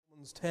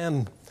Romans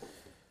 10.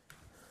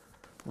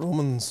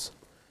 Romans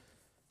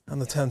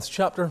and the 10th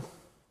chapter.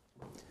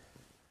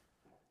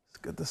 It's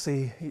good to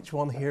see each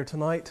one here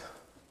tonight.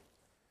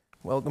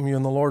 Welcome you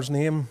in the Lord's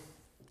name.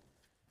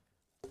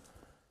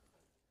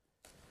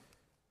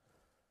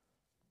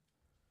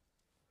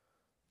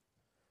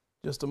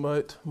 Just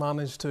about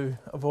managed to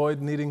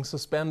avoid needing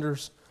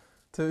suspenders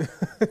to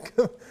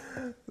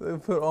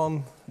put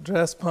on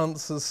dress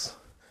pants. It's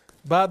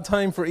bad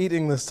time for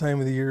eating this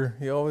time of the year.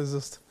 You always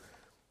just...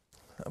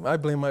 I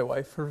blame my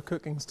wife. Her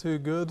cooking's too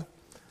good.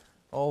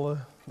 All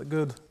the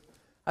good.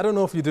 I don't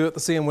know if you do it the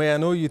same way. I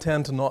know you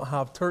tend to not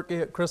have turkey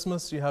at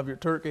Christmas. You have your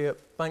turkey at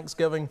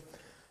Thanksgiving.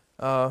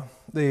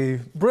 The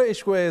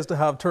British way is to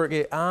have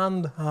turkey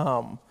and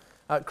ham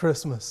at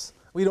Christmas.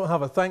 We don't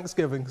have a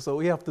Thanksgiving, so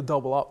we have to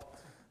double up.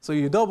 So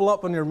you double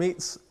up on your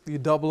meats. You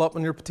double up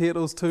on your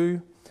potatoes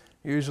too.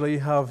 Usually you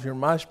have your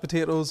mashed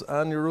potatoes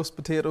and your roast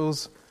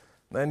potatoes.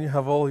 Then you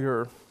have all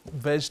your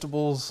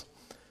vegetables,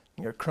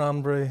 your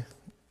cranberry,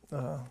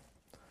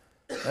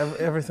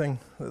 everything.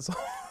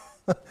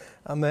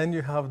 And then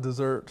you have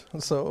dessert.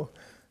 So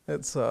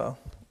it's a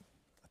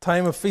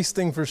time of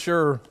feasting for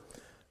sure.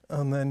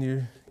 And then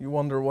you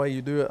wonder why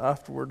you do it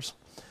afterwards.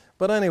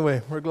 But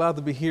anyway, we're glad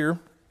to be here.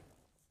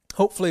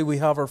 Hopefully we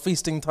have our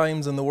feasting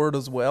times in the Word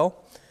as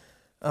well.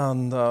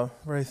 And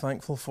very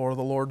thankful for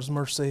the Lord's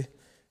mercy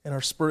in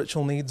our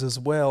spiritual needs as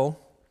well.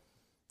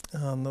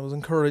 And I was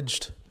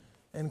encouraged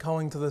in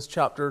coming to this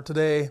chapter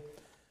today.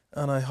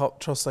 And I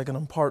trust I can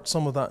impart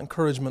some of that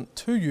encouragement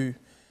to you.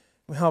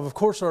 We have, of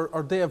course,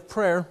 our day of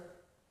prayer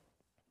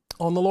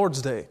on the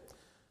Lord's Day.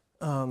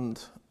 And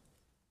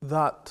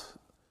that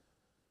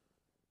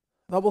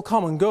will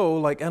come and go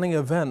like any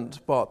event.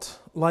 But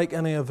like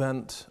any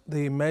event,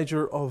 the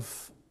measure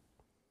of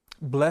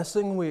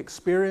blessing we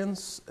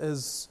experience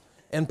is,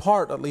 in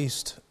part at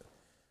least,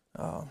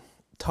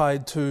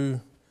 tied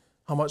to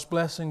how much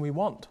blessing we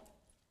want.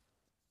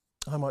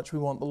 How much we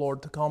want the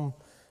Lord to come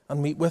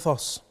and meet with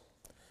us.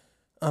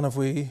 And if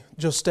we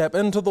just step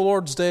into the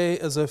Lord's Day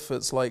as if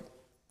it's like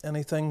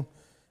any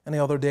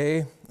other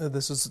day,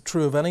 this is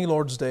true of any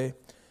Lord's Day,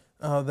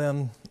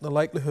 then the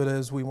likelihood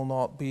is we will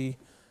not be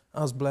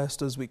as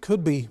blessed as we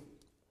could be.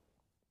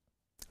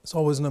 It's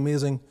always an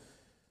amazing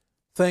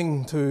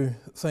thing to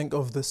think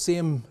of the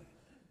same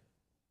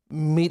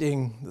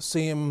meeting, the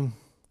same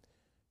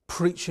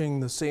preaching,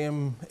 the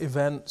same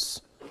events,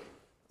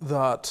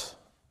 that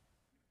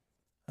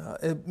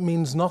it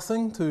means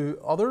nothing to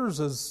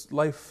others as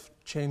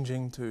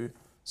life-changing to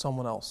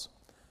someone else.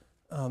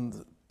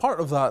 And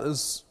part of that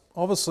is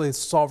obviously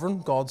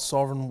sovereign, God's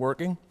sovereign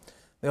working.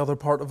 The other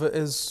part of it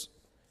is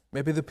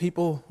maybe the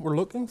people were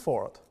looking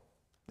for it.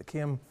 They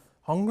came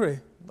hungry,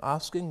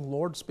 asking,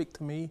 Lord, speak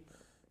to me,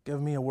 give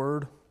me a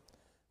word.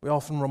 We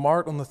often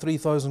remark on the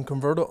 3,000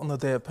 converted on the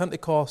day of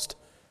Pentecost,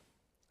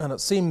 and it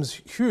seems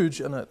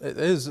huge, and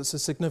it's a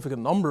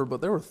significant number,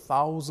 but there were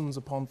thousands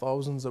upon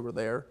thousands that were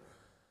there.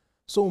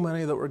 So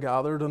many that were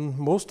gathered, and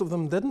most of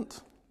them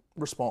didn't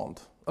respond,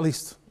 at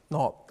least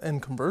not in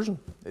conversion.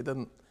 They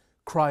didn't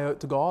cry out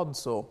to God.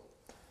 So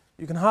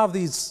you can have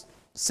these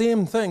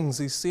same things,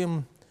 these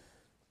same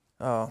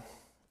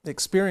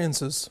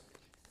experiences,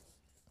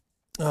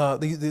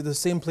 the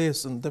same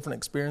place and different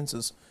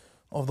experiences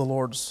of the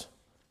Lord's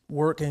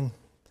working.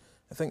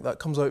 I think that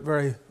comes out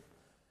very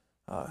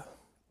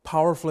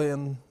powerfully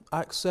in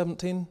Acts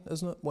 17,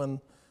 isn't it?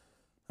 When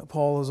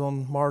Paul is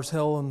on Mars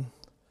Hill and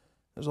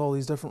there's all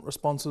these different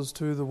responses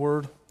to the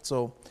word.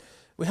 So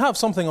we have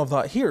something of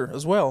that here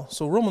as well.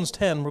 So Romans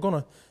 10, we're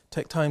going to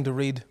take time to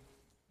read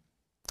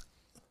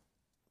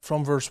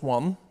from verse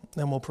 1.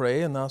 Then we'll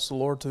pray and ask the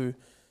Lord to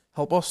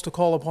help us to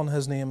call upon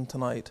His name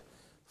tonight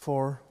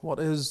for what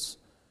is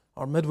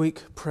our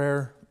midweek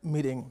prayer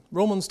meeting.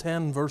 Romans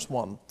 10, verse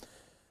 1.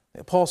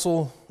 The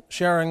apostle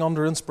sharing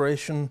under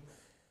inspiration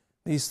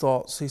these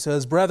thoughts. He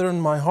says, Brethren,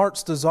 my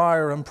heart's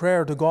desire and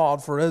prayer to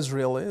God for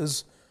Israel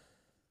is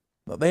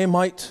that they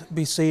might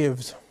be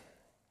saved.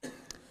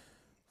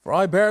 For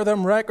I bear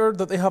them record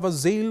that they have a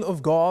zeal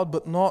of God,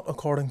 but not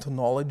according to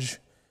knowledge.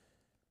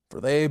 For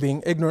they,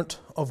 being ignorant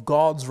of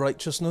God's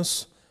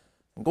righteousness,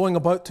 and going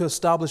about to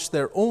establish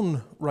their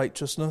own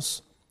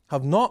righteousness,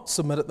 have not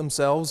submitted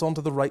themselves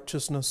unto the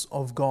righteousness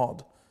of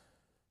God.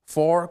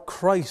 For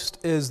Christ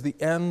is the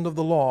end of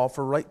the law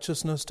for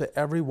righteousness to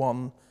every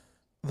one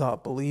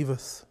that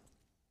believeth.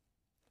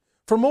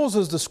 For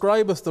Moses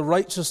describeth the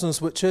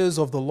righteousness which is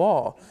of the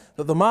law,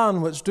 that the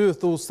man which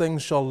doeth those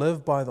things shall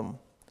live by them.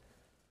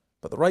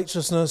 But the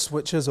righteousness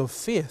which is of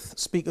faith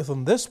speaketh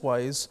on this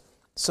wise,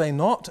 Say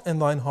not in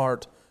thine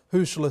heart,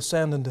 Who shall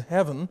ascend into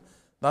heaven,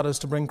 that is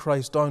to bring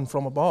Christ down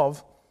from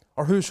above,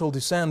 or who shall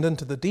descend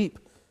into the deep,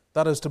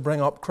 that is to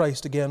bring up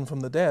Christ again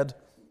from the dead.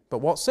 But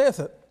what saith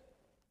it?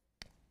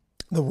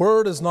 The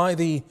word is nigh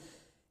thee,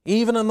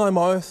 even in thy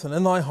mouth and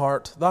in thy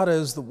heart, that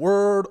is the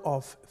word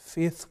of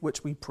faith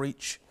which we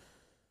preach.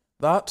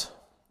 That,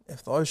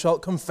 if thou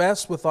shalt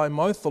confess with thy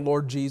mouth the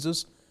Lord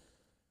Jesus,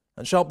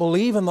 and shalt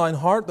believe in thine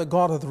heart that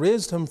God hath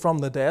raised him from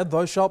the dead,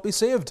 thou shalt be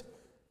saved.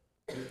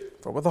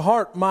 For with the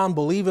heart man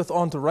believeth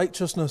unto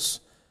righteousness,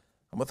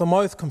 and with the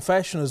mouth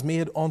confession is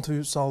made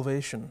unto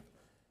salvation.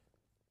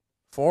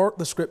 For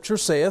the Scripture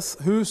saith,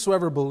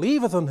 Whosoever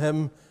believeth on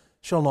him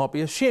shall not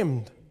be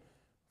ashamed.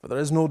 For there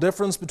is no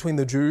difference between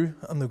the Jew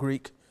and the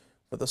Greek,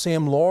 for the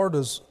same Lord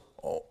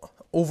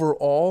over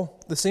all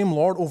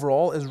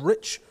is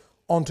rich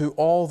unto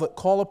all that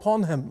call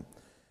upon him.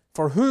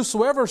 For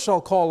whosoever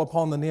shall call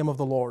upon the name of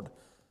the Lord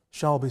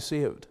shall be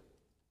saved.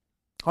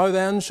 How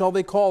then shall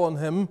they call on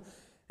him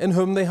in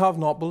whom they have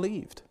not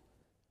believed?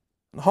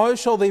 And how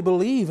shall they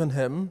believe in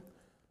him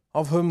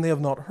of whom they have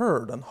not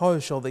heard? And how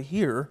shall they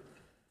hear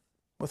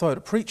without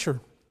a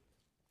preacher?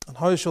 And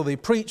how shall they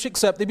preach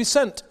except they be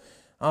sent?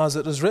 As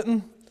it is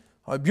written,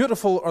 How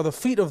beautiful are the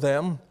feet of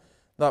them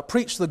that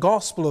preach the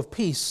gospel of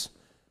peace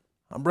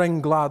and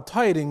bring glad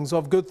tidings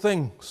of good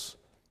things.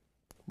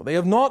 But they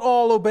have not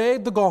all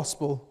obeyed the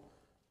gospel.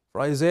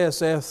 For Isaiah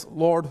saith,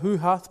 Lord, who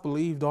hath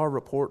believed our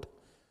report?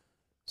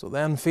 So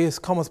then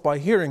faith cometh by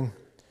hearing,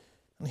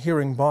 and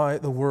hearing by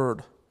the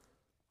word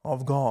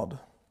of God.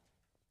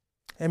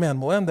 Amen.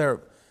 We'll end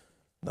there,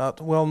 that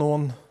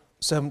well-known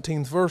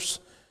 17th verse,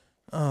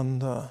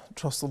 and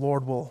trust the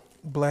Lord will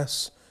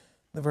bless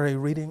the very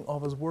reading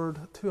of His word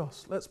to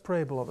us. Let's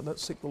pray, beloved.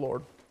 Let's seek the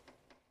Lord.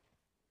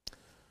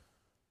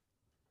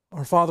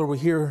 Our Father, we're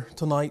here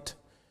tonight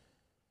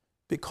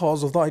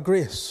because of Thy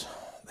grace,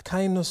 the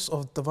kindness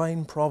of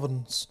divine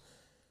providence,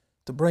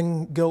 to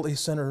bring guilty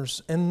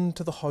sinners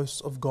into the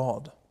house of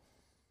God.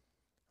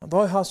 And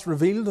Thou hast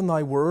revealed in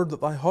Thy word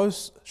that Thy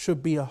house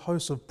should be a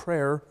house of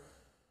prayer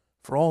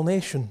for all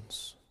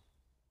nations.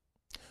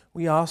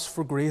 We ask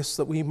for grace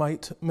that we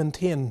might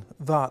maintain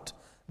that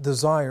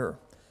desire,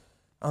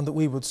 and that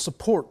we would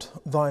support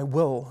Thy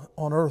will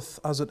on earth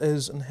as it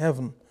is in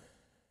heaven.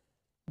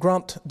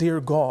 Grant,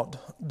 dear God,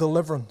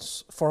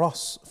 deliverance for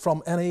us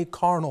from any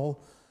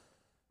carnal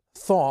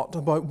thought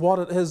about what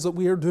it is that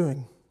we are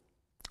doing,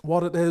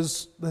 what it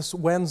is this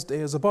Wednesday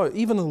is about,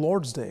 even the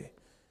Lord's Day,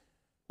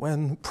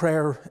 when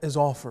prayer is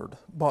offered,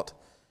 but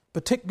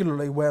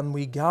particularly when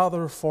we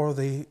gather for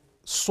the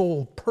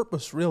sole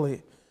purpose,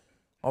 really,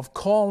 of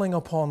calling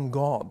upon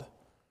God,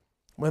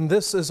 when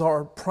this is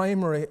our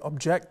primary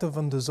objective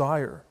and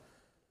desire,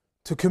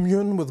 to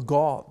commune with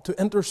God,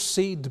 to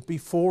intercede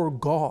before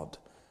God,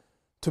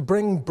 to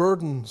bring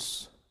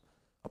burdens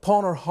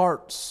upon our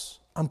hearts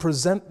and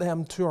present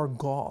them to our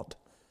God.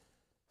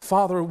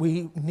 Father,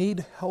 we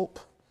need help.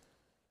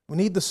 We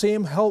need the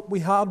same help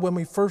we had when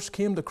we first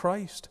came to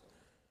Christ,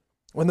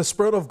 when the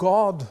Spirit of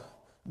God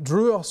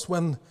drew us,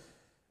 when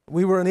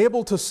we were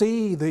unable to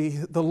see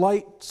the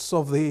lights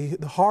of the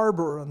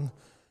harbor, and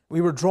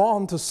we were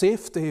drawn to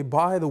safety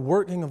by the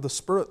working of the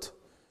Spirit.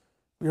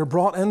 We were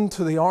brought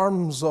into the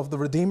arms of the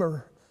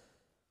Redeemer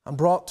and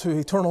brought to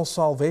eternal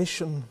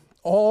salvation,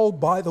 all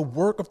by the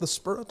work of the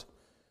Spirit.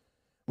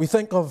 We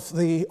think of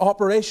the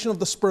operation of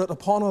the Spirit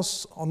upon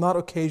us on that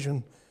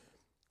occasion,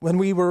 when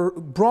we were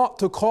brought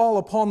to call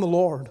upon the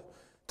Lord,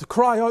 to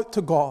cry out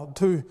to God,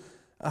 to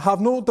have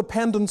no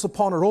dependence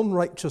upon our own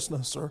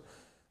righteousness, or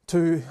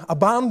to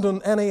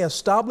abandon any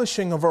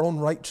establishing of our own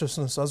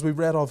righteousness, as we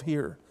read of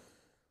here.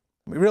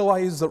 We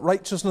realize that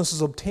righteousness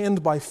is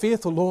obtained by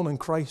faith alone in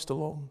Christ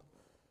alone.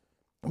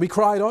 And we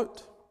cried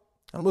out,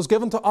 and it was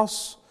given to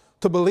us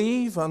to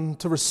believe and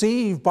to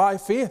receive by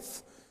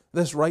faith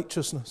this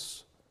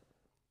righteousness.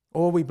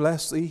 Oh, we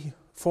bless Thee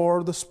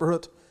for the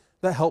Spirit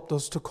that helped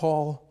us to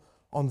call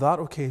on that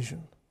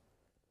occasion.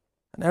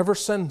 And ever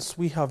since,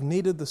 we have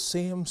needed the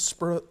same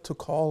Spirit to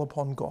call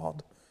upon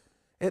God.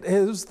 It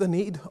is the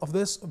need of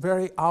this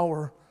very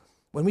hour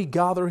when we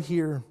gather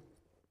here,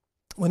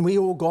 when we,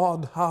 O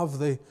God, have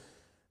the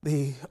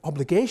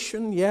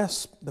obligation,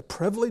 yes, the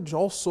privilege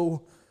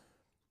also,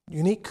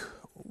 unique,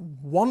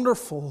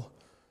 wonderful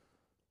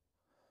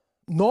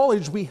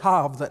knowledge we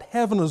have that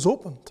heaven is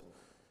opened,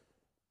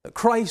 that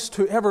Christ,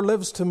 who ever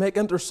lives to make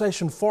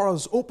intercession for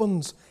us,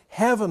 opens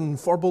heaven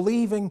for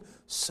believing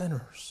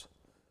sinners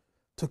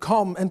to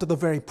come into the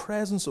very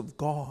presence of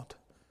God.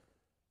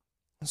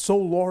 And so,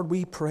 Lord,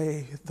 we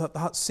pray that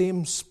that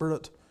same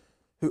Spirit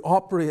who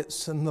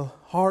operates in the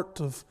heart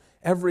of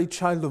every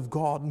child of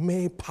God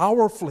may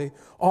powerfully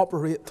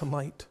operate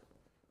tonight,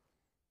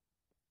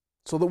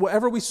 so that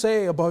whatever we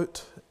say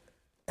about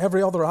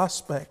every other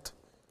aspect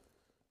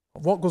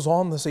of what goes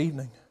on this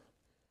evening,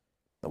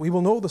 that we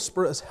will know the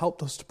Spirit has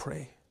helped us to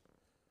pray.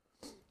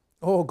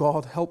 Oh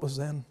God, help us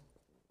then.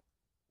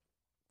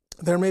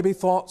 There may be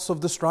thoughts of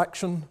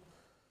distraction,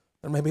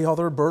 there may be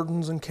other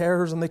burdens and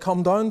cares, and they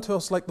come down to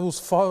us like those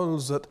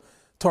fowls that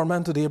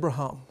tormented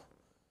Abraham.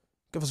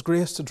 Give us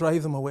grace to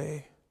drive them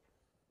away,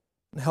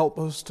 and help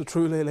us to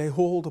truly lay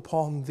hold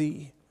upon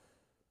Thee.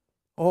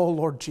 Oh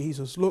Lord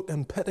Jesus, look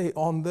in pity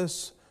on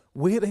this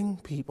waiting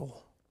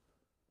people.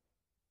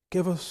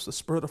 Give us the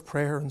spirit of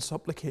prayer and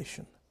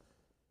supplication.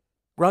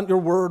 Grant Your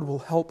word will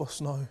help us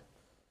now.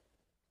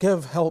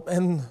 Give help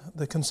in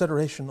the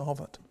consideration of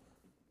it.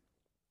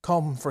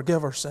 Come,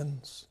 forgive our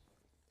sins,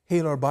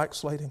 heal our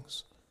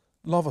backslidings,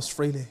 love us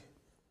freely,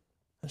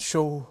 and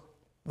show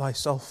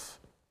Thyself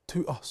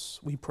to us,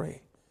 we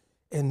pray.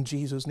 in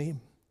Jesus'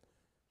 name.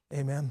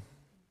 Amen.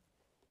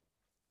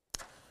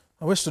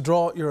 I wish to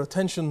draw your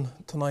attention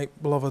tonight,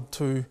 beloved,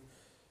 to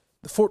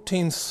the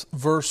 14th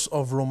verse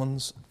of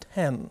Romans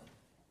 10.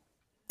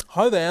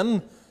 How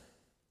then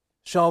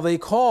shall they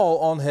call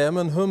on him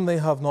in whom they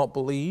have not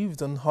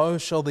believed? And how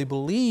shall they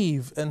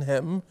believe in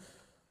him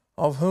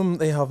of whom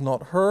they have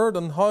not heard?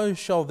 And how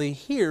shall they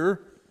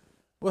hear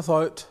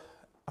without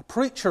a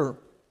preacher?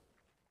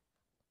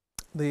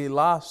 The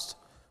last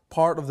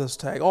part of this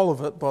text, all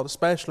of it, but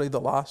especially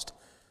the last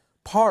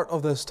part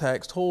of this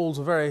text, holds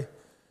a very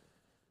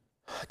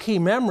key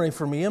memory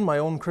for me in my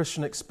own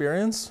Christian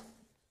experience.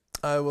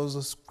 I was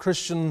a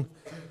Christian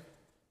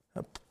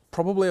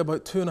probably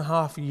about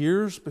 2.5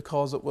 years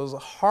because it was a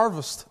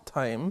harvest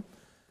time,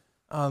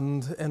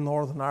 and in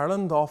Northern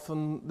Ireland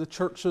often the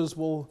churches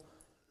will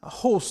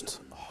host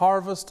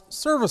harvest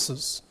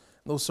services.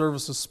 Those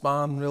services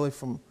span really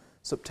from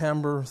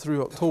September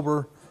through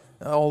October.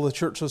 All the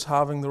churches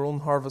having their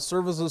own harvest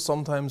services,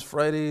 sometimes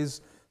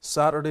Fridays,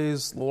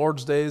 Saturdays,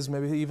 Lord's Days,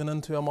 maybe even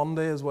into a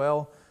Monday as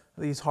well.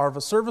 These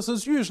harvest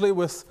services, usually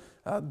with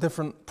a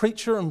different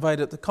preacher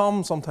invited to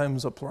come,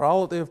 sometimes a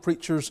plurality of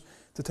preachers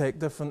to take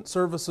different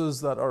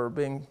services that are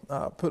being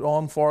put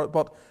on for it.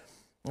 But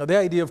the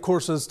idea, of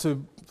course, is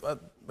to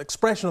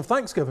expression of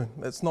thanksgiving.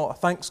 It's not a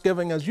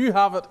thanksgiving as you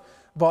have it,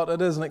 but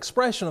it is an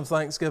expression of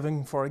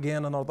thanksgiving for,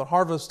 again, another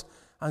harvest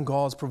and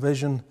God's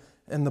provision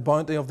in the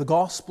bounty of the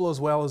gospel as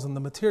well as in the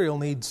material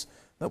needs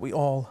that we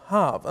all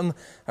have. And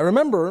I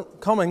remember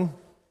coming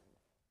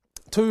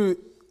to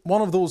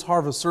one of those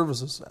harvest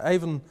services.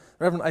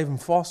 Reverend Ivan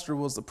Foster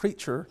was the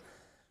preacher,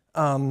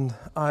 and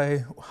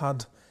I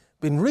had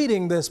been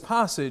reading this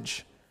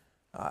passage,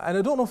 and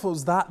I don't know if it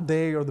was that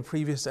day or the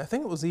previous day. I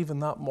think it was even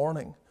that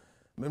morning.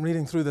 I've been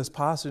reading through this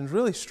passage,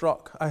 really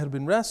struck. I had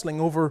been wrestling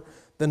over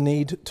the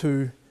need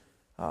to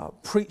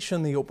preach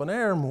in the open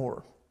air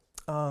more,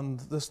 and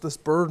this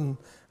burden.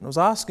 And I was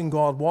asking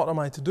God, what am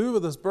I to do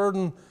with this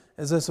burden?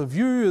 Is this of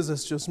you? Is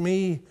this just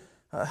me?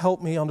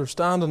 Help me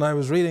understand. And I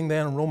was reading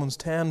then in Romans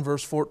 10,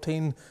 verse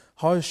 14,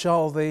 how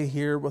shall they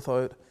hear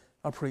without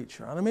a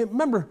preacher? And I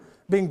remember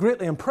being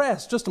greatly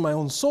impressed just in my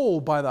own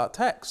soul by that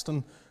text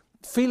and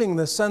feeling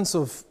this sense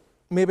of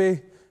maybe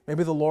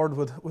the Lord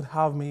would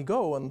have me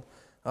go and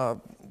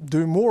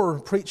do more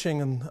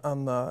preaching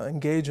and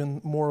engage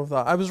in more of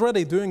that. I was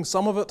already doing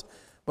some of it,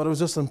 but it was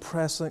just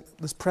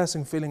this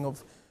pressing feeling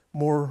of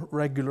more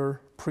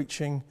regular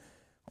preaching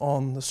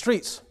on the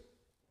streets.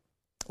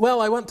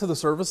 Well, I went to the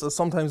service, as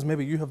sometimes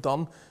maybe you have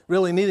done,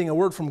 really needing a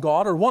word from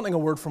God or wanting a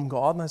word from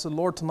God. And I said,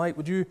 Lord, tonight,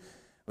 would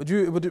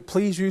it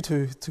please you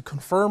to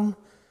confirm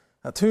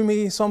to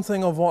me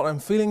something of what I'm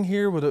feeling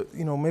here? Would it,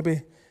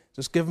 maybe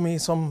just give me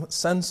some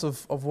sense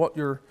of what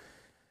you're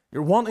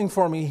wanting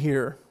for me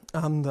here?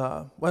 And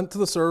went to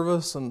the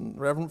service, and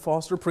Reverend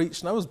Foster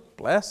preached, and I was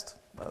blessed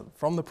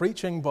from the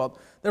preaching, but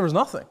there was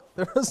nothing.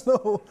 There was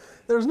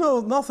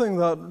nothing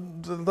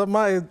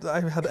that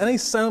I had any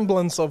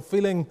semblance of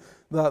feeling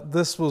that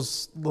this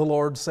was the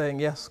Lord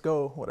saying, yes,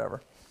 go,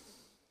 whatever.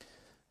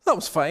 That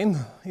was fine,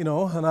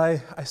 and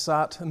I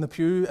sat in the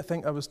pew. I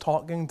think I was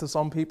talking to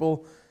some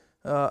people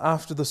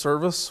after the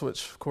service,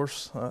 which, of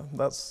course,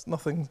 that's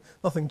nothing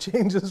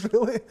changes,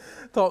 really,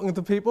 talking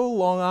to people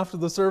long after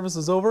the service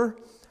is over.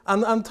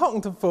 And I'm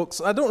talking to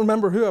folks. I don't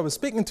remember who I was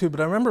speaking to,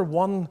 but I remember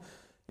one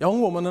young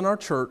woman in our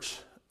church.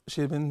 She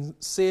had been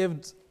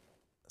saved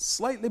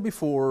slightly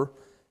before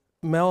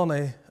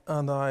Melanie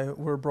and I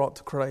were brought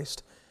to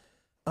Christ.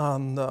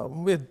 And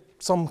we had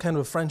some kind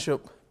of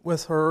friendship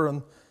with her,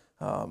 and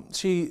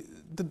she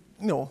did,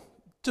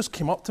 just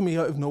came up to me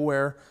out of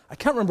nowhere. I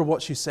can't remember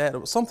what she said.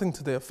 It was something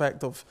to the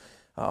effect of,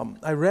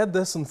 I read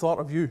this and thought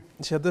of you.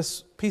 And she had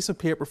this piece of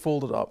paper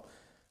folded up,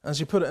 and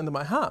she put it into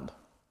my hand.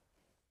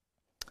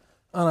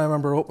 And I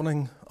remember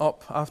opening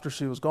up, after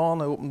she was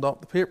gone, I opened up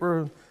the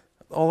paper.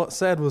 All it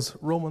said was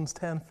Romans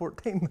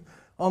 10:14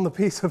 on the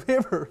piece of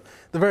paper.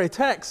 The very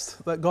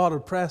text that God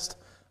had pressed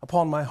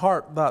upon my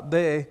heart that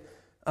day.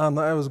 And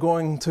I was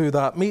going to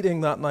that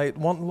meeting that night,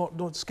 wanting,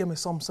 Lord, just give me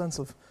some sense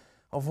of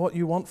what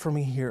you want for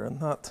me here. And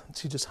that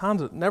she just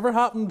handed it. Never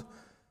happened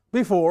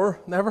before,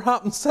 never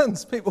happened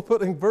since, people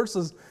putting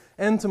verses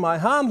into my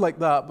hand like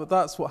that. But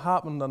that's what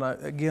happened. And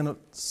it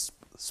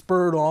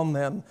spurred on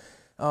then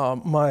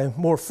my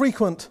more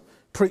frequent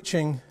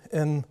preaching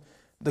in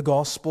the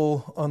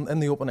gospel in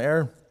the open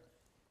air.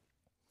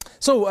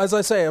 So, as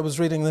I say, I was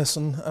reading this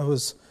and I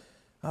was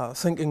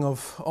thinking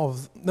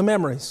of the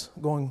memories,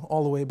 going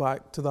all the way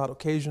back to that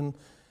occasion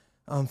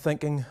and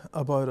thinking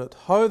about it.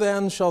 How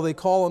then shall they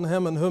call on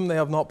him in whom they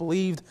have not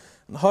believed?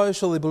 And how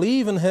shall they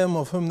believe in him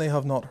of whom they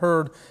have not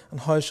heard?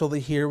 And how shall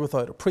they hear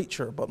without a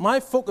preacher? But my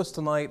focus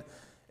tonight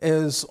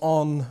is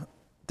on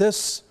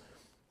this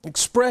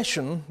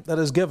expression that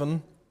is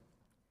given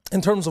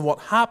in terms of what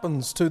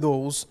happens to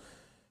those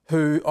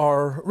who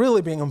are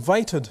really being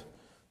invited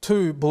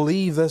to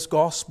believe this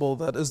gospel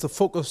that is the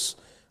focus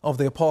of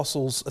the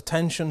apostles'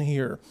 attention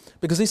here.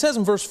 Because he says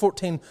in verse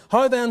 14,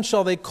 how then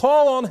shall they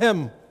call on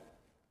him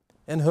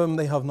in whom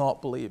they have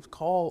not believed?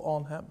 Call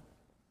on him.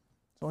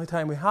 the only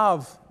time we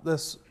have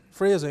this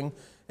phrasing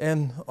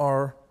in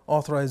our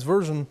Authorized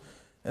Version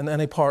in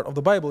any part of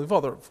the Bible. We have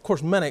other, of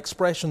course, many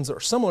expressions that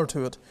are similar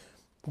to it,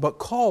 but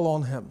call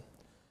on Him.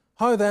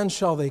 How then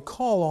shall they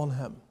call on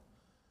Him?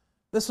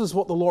 This is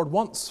what the Lord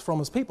wants from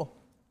His people.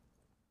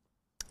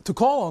 To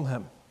call on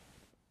Him.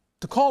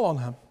 To call on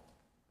Him.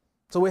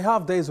 So we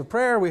have days of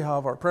prayer, we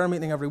have our prayer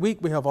meeting every week,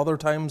 we have other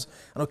times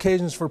and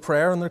occasions for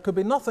prayer, and there could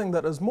be nothing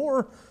that is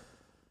more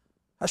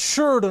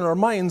assured in our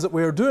minds that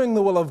we are doing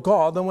the will of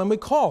God than when we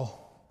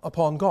call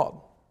upon God.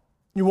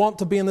 You want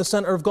to be in the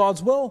center of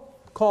God's will?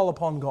 Call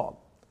upon God.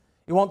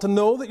 You want to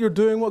know that you're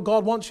doing what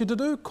God wants you to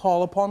do?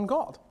 Call upon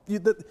God.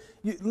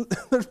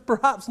 There's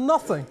perhaps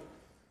nothing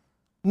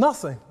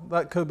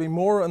that could be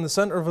more in the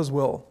center of His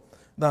will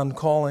than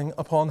calling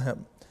upon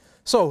Him.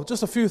 So,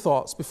 just a few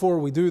thoughts before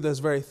we do this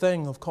very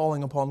thing of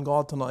calling upon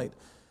God tonight.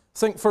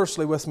 Think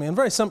firstly with me, and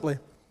very simply,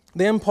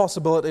 the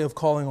impossibility of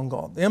calling on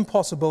God. The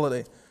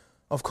impossibility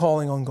of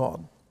calling on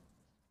God.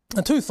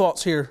 And two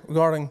thoughts here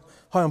regarding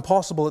how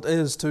impossible it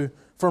is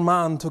for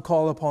man to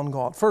call upon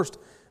God. First,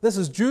 this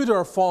is due to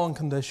our fallen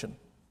condition.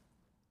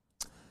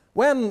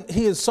 When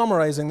he is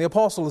summarizing, the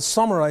apostle is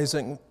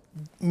summarizing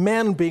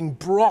men being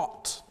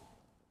brought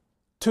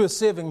to a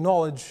saving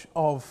knowledge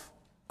of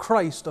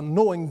Christ and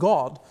knowing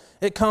God,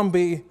 it can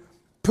be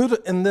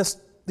put in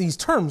these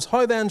terms.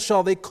 How then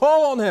shall they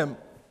call on Him?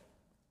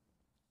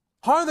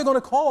 How are they going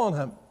to call on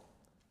Him?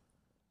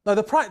 Now,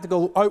 the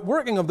practical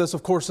outworking of this,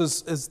 of course,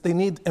 is they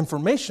need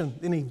information,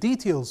 they need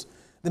details,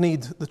 they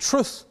need the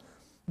truth.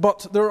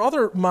 But there are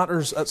other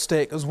matters at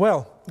stake as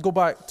well. Go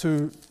back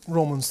to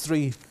Romans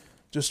 3,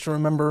 just to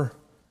remember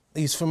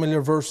these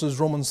familiar verses.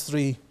 Romans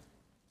 3,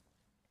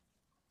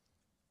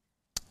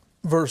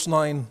 verse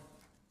 9.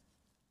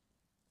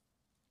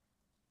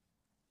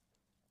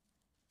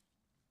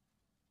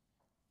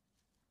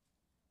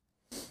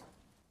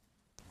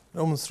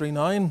 Romans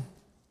 3:9.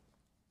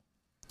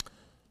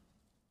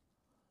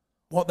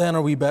 What then,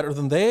 are we better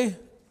than they?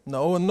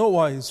 No, in no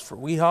wise, for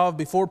we have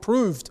before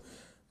proved,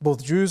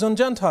 both Jews and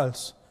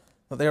Gentiles,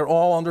 that they are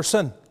all under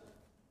sin.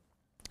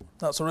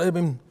 That's already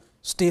been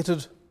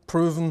stated,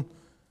 proven.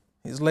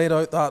 He's laid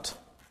out that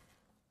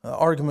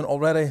argument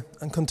already,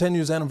 and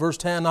continues then in verse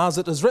 10, as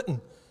it is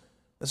written.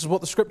 This is what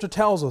the Scripture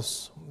tells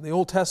us. The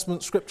Old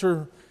Testament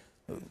Scripture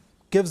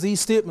gives these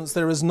statements.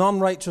 There is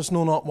none righteous,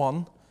 no, not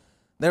one.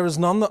 There is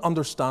none that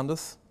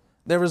understandeth.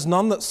 There is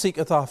none that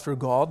seeketh after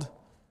God.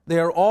 They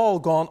are all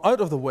gone out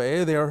of the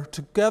way. They are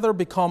together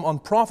become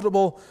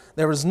unprofitable.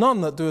 There is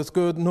none that doeth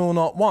good, no,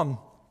 not one.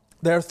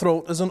 Their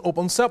throat is an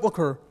open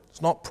sepulchre.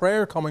 It's not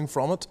prayer coming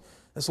from it.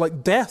 It's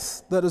like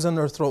death that is in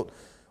their throat.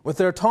 With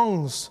their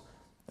tongues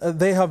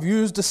they have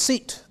used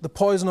deceit. The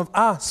poison of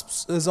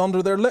asps is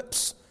under their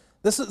lips.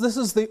 This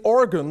is the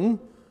organ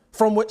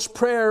from which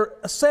prayer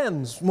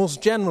ascends.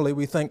 Most generally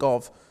we think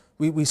of.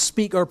 We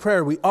speak our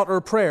prayer. We utter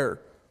prayer.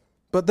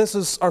 But this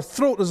is, our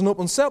throat is an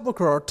open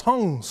sepulchre. Our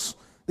tongues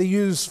they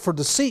use for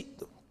deceit.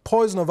 The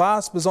poison of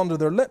asp is under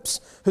their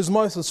lips, whose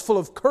mouth is full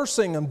of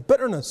cursing and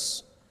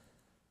bitterness.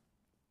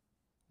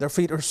 Their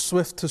feet are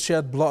swift to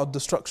shed blood.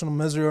 Destruction and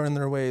misery are in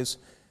their ways,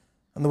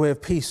 and the way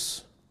of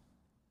peace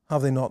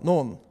have they not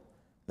known.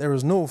 There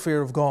is no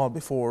fear of God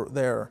before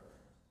their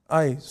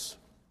eyes.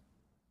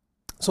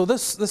 So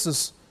this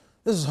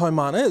is how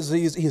man is.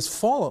 He is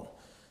fallen.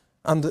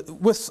 And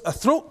with a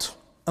throat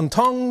and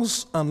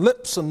tongues and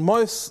lips and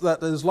mouth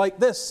that is like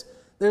this,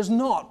 there's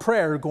not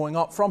prayer going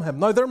up from him.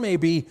 Now, there may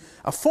be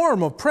a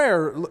form of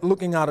prayer,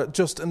 looking at it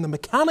just in the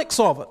mechanics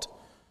of it.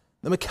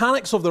 The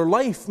mechanics of their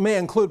life may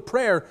include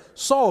prayer.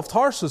 Saul of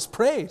Tarsus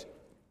prayed.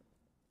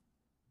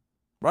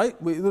 Right?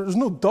 There's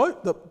no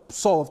doubt that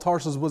Saul of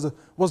Tarsus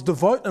was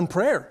devout in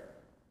prayer.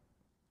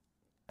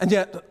 And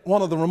yet,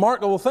 one of the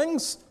remarkable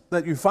things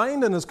that you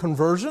find in his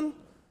conversion,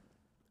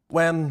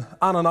 when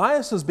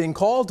Ananias is being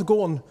called to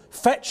go and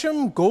fetch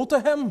him, go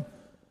to him,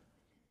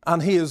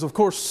 and he is, of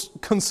course,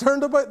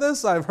 concerned about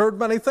this. I've heard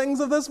many things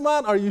of this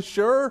man. Are you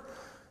sure?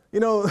 You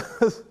know,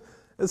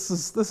 this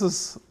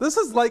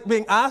is like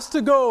being asked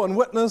to go and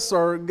witness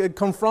or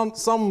confront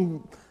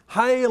some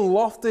high and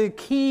lofty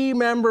key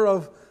member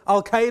of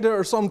Al-Qaeda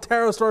or some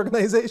terrorist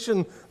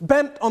organization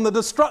bent on the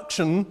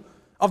destruction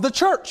of the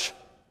church.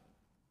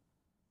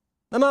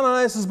 And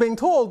Ananias is being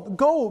told,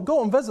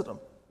 go and visit him.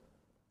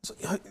 So,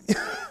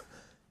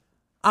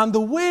 and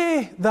the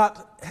way that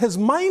his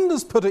mind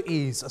is put at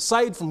ease,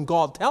 aside from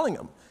God telling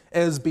him,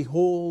 is,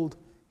 behold,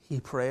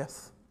 he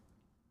prayeth.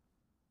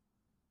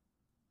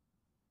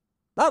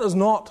 That is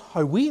not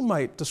how we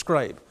might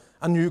describe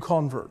a new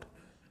convert,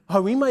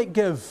 how we might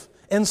give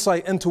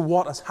insight into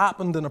what has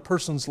happened in a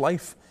person's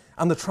life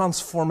and the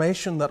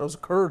transformation that has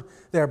occurred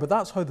there. But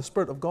that's how the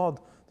Spirit of God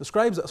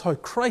describes it. It's how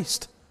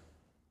Christ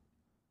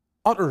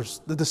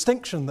utters the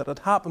distinction that had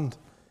happened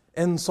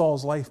in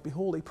Saul's life.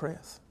 Behold, he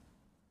prayeth.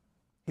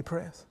 He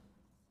prayeth.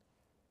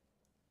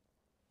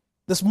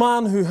 This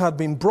man who had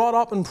been brought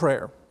up in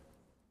prayer,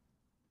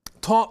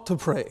 taught to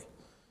pray,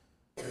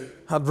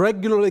 had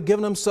regularly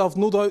given himself,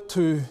 no doubt,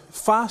 to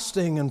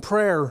fasting and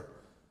prayer,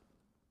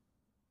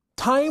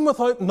 time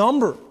without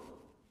number,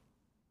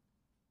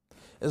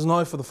 is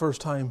now for the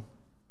first time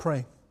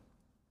praying.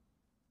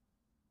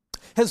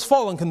 His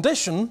fallen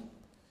condition,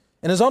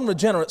 in his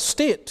unregenerate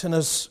state, in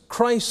his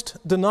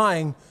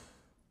Christ-denying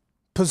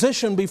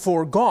position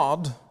before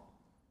God,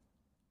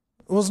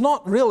 was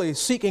not really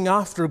seeking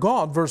after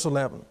God, verse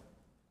 11.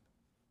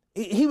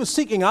 He was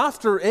seeking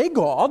after a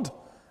God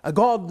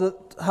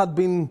that had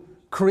been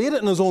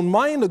created in his own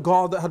mind, a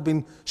God that had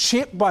been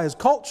shaped by his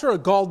culture, a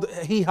God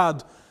that he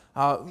had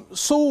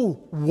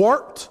so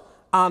worked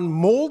and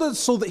molded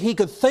so that he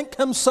could think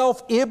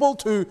himself able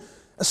to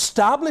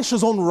establish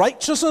his own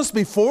righteousness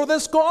before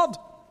this God.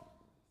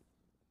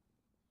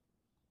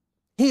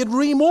 He had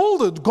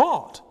remolded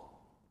God.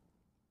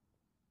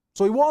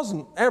 So he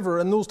wasn't ever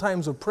in those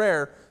times of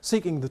prayer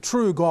seeking the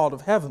true God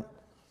of heaven.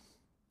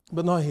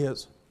 But now he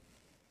is.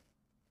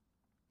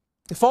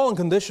 The fallen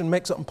condition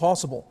makes it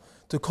impossible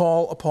to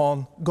call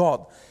upon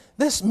God.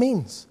 This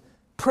means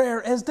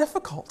prayer is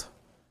difficult.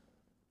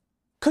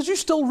 Because you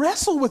still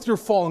wrestle with your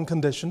fallen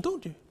condition,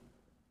 don't you?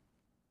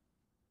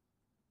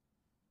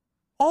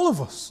 All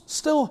of us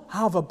still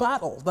have a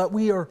battle that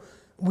we are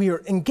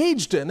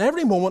engaged in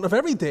every moment of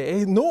every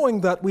day,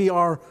 knowing that we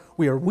are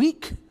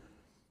weak,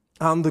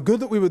 and the good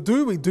that we would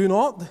do, we do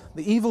not.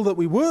 The evil that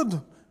we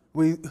would,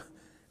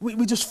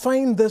 we just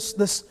find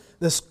this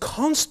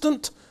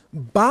constant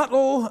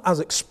battle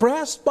as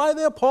expressed by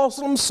the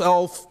apostle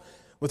himself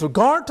with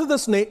regard to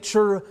this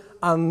nature,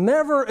 and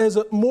never is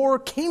it more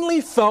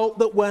keenly felt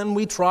than when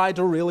we try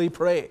to really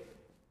pray.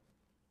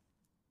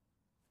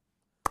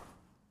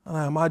 And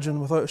I imagine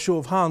without a show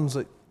of hands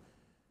that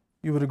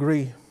you would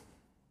agree.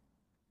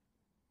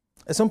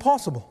 It's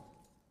impossible.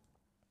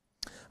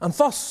 And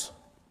thus,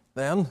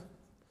 then,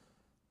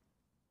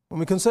 when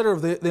we consider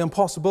the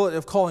impossibility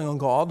of calling on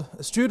God,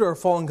 it's due to our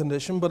fallen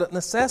condition, but it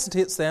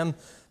necessitates then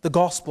the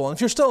gospel. And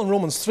if you're still in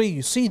Romans 3,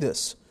 you see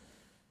this.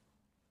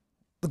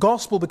 The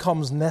gospel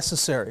becomes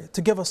necessary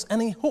to give us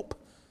any hope.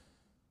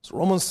 So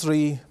Romans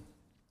 3,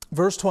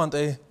 verse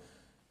 20,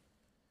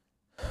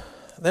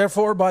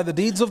 therefore by the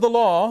deeds of the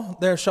law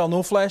there shall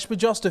no flesh be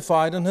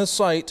justified in his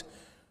sight,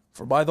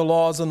 for by the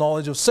law is the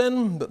knowledge of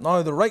sin, but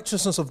now the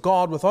righteousness of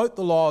God without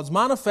the law is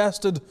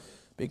manifested,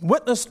 being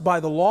witnessed by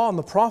the law and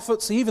the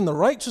prophets, even the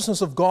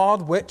righteousness of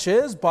God, which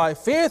is by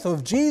faith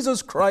of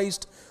Jesus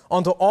Christ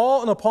unto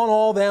all and upon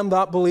all them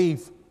that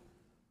believe.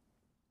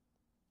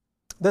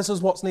 This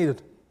is what's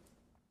needed.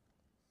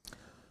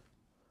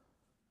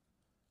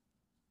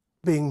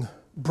 Being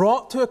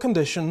brought to a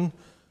condition,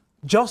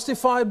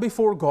 justified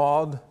before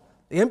God,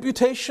 the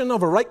imputation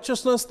of a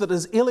righteousness that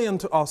is alien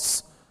to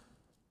us,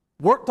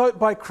 worked out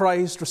by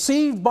Christ,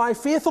 received by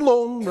faith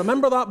alone.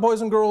 Remember that,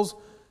 boys and girls.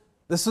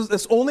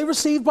 It's only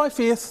received by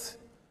faith.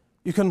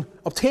 You can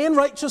obtain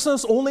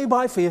righteousness only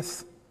by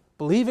faith,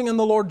 believing in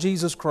the Lord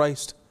Jesus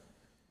Christ.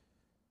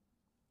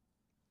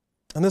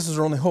 And this is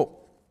our only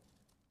hope.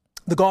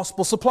 The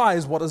gospel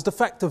supplies what is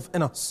defective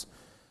in us.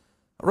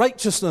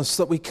 Righteousness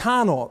that we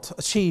cannot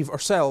achieve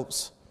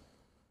ourselves.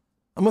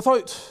 And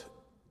without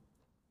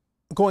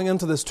going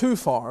into this too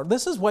far,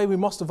 this is why we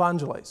must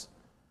evangelize.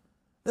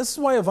 This is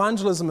why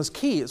evangelism is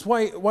key. It's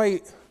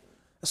why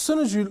as soon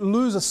as you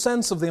lose a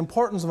sense of the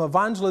importance of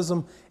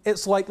evangelism,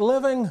 it's like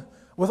living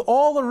with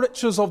all the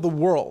riches of the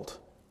world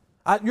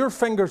at your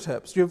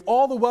fingertips. You have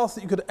all the wealth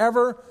that you could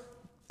ever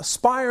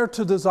aspire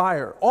to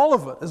desire. All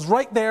of it is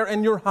right there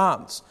in your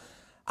hands.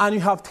 And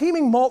you have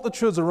teeming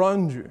multitudes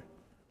around you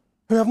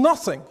who have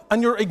nothing,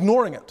 and you're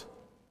ignoring it.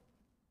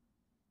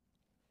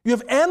 You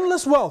have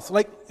endless wealth.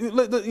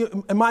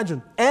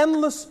 Imagine,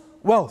 endless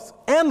wealth.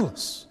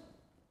 Endless.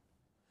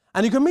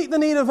 And you can meet the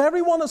need of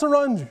everyone that's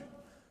around you,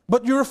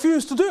 but you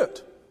refuse to do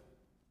it.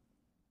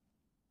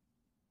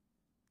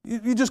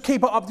 You just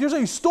keep it up.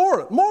 You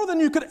store it more than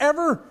you could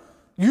ever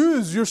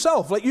use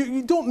yourself.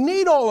 You don't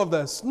need all of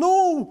this.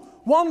 No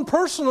one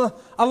person,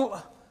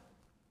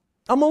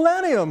 a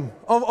millennium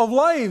of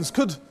lives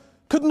could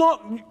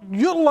not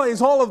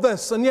utilize all of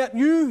this, and yet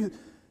you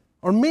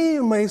or me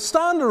may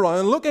stand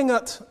around looking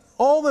at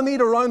all the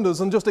need around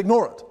us and just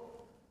ignore it.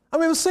 And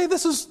we would say,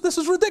 this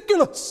is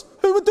ridiculous.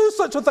 Who would do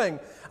such a thing?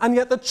 And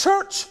yet the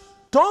church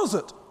does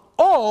it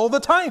all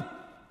the time.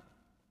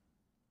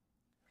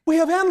 We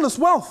have endless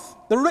wealth,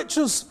 the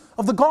riches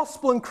of the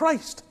gospel in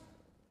Christ.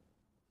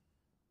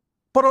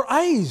 But our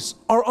eyes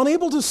are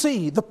unable to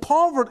see the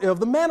poverty of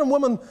the men and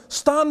women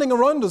standing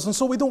around us, and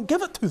so we don't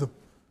give it to them.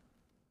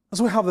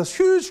 As we have this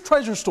huge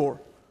treasure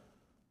store,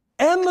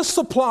 endless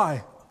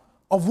supply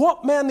of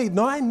what men need.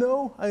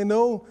 Now, I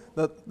know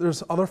that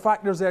there's other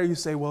factors there. You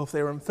say, well, if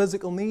they were in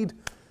physical need,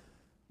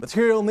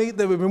 material need,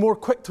 they would be more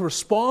quick to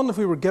respond if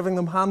we were giving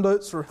them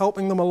handouts or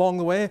helping them along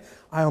the way.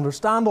 I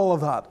understand all of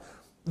that.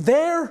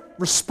 Their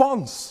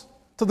response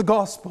to the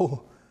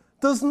gospel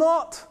does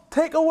not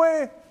take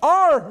away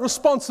our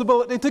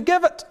responsibility to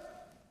give it.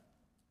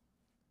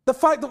 The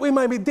fact that we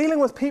may be dealing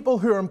with people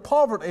who are in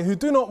poverty, who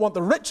do not want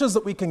the riches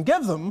that we can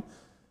give them,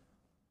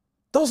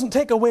 doesn't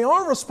take away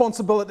our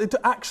responsibility to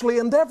actually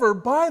endeavor,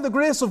 by the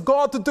grace of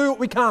God, to do what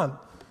we can.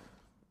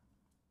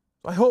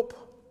 I hope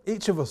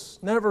each of us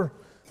never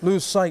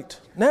lose sight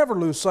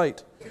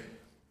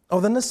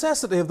of the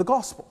necessity of the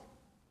gospel.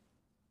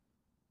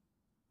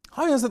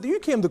 How is it that you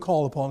came to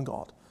call upon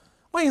God?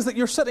 Why is it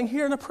you're sitting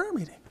here in a prayer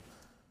meeting?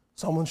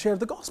 Someone shared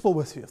the gospel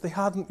with you. If they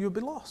hadn't, you'd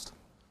be lost.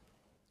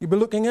 You'd be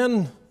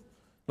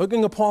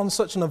looking upon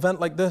such an event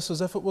like this as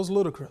if it was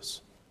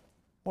ludicrous.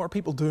 What are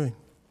people doing,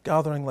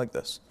 gathering like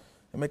this?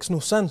 It makes no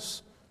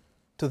sense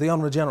to the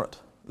unregenerate,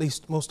 at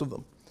least most of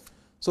them.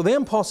 So the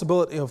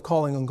impossibility of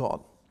calling on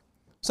God.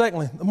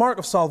 Secondly, the mark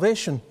of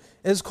salvation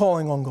is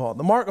calling on God.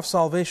 The mark of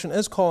salvation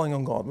is calling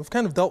on God. We've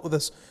kind of dealt with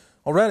this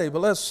already, but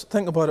let's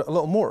think about it a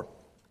little more.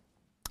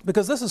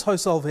 Because this is how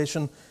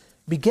salvation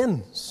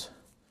begins,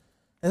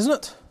 isn't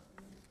it?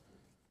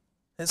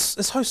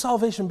 It's how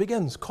salvation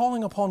begins,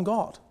 calling upon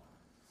God.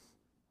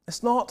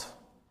 It's not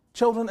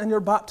children in your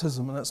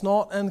baptism, and it's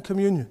not in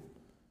communion.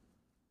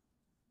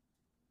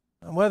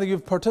 And whether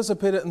you've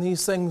participated in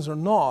these things or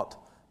not,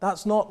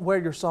 that's not where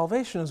your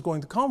salvation is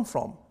going to come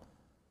from.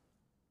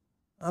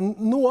 And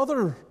no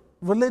other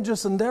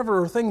religious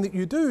endeavor or thing that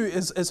you do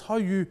is how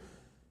you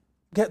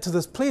get to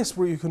this place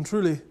where you can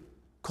truly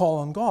call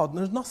on God. And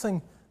there's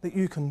nothing that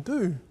you can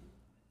do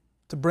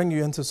to bring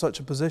you into such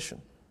a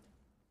position.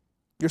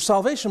 Your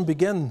salvation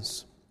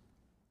begins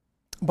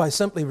by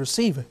simply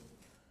receiving,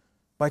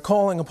 by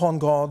calling upon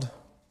God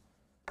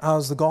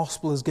as the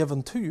gospel is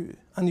given to you.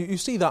 And you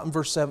see that in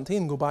verse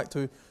 17. Go back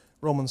to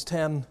Romans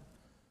 10,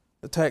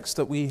 the text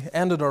that we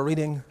ended our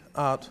reading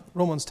at,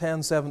 Romans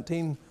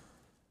 10:17.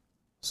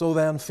 So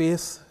then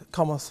faith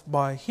cometh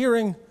by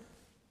hearing,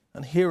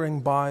 and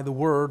hearing by the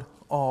word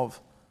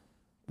of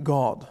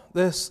God.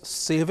 This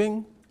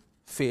saving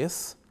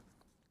faith,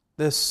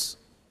 this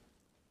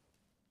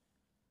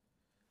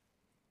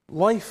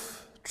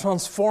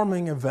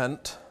life-transforming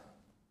event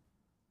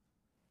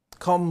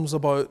comes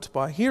about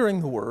by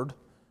hearing the word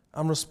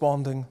and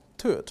responding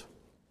to it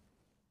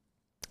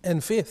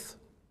in faith.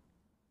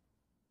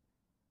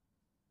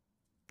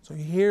 So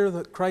you hear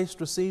that Christ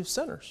receives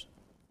sinners.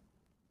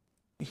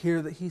 You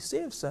hear that He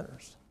saves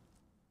sinners.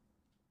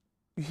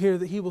 You hear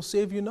that He will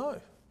save you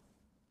now.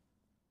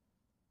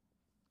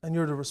 And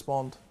you're to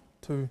respond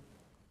to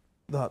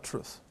that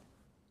truth.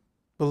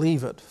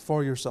 Believe it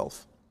for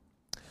yourself.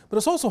 But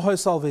it's also how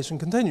salvation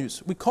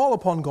continues. We call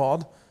upon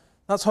God.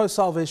 That's how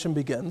salvation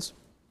begins.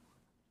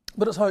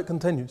 But it's how it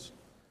continues.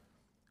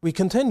 We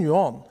continue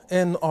on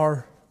in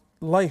our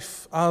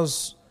life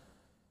as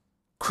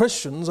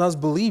Christians, as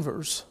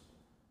believers,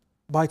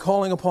 by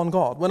calling upon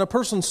God. When a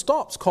person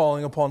stops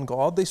calling upon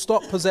God, they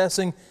stop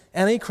possessing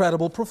any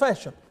credible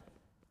profession.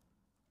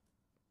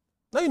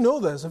 Now you know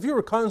this. If you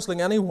were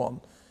counseling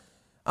anyone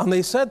and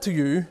they said to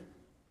you,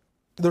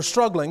 they're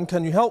struggling,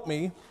 can you help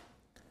me?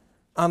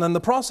 And in the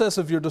process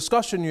of your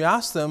discussion, you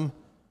ask them,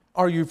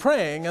 are you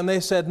praying? And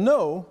they said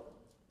no.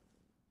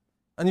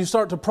 And you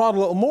start to prod a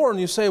little more and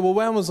you say, well,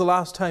 when was the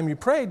last time you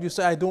prayed? You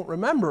say, I don't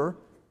remember.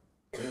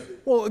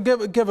 Well,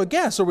 give a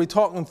guess. Are we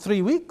talking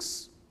 3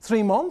 weeks,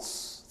 3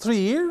 months, 3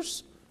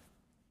 years?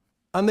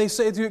 And they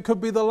say to you, it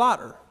could be the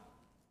latter.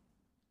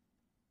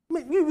 I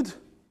mean, you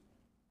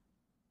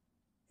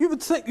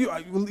would think,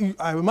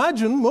 I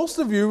imagine most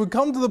of you would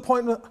come to the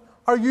point that,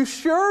 are you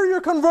sure you're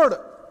converted?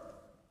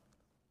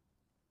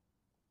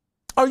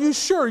 Are you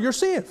sure you're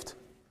saved?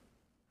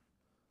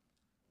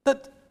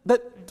 That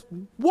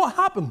what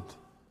happened?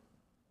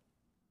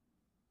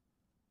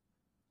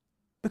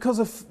 Because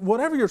if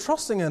whatever you're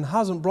trusting in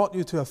hasn't brought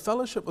you to a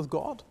fellowship with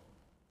God,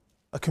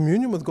 a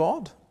communion with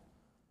God,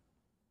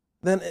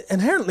 then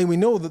inherently we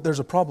know that there's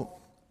a problem.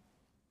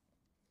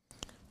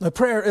 Now,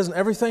 prayer isn't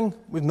everything.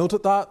 We've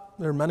noted that.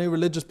 There are many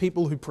religious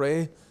people who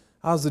pray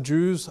as the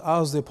Jews,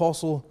 as the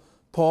Apostle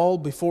Paul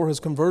before his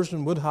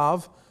conversion would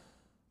have.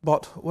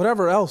 But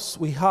whatever else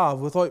we have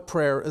without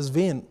prayer is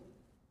vain.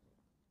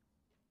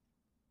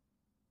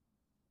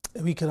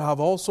 We could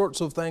have all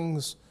sorts of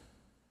things,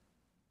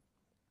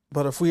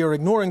 but if we are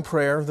ignoring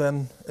prayer,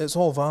 then it's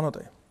all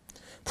vanity.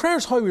 Prayer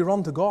is how we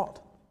run to God,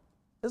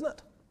 isn't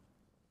it?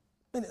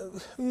 I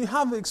mean, you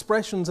have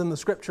expressions in the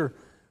Scripture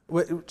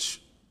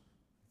which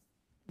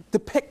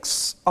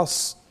depicts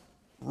us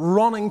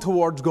running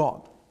towards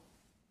God.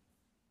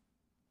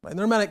 Right?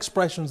 There are many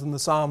expressions in the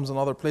Psalms and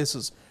other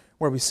places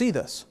where we see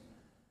this.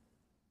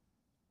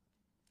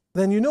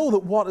 Then you know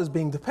that what is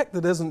being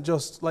depicted isn't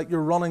just like you're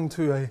running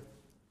to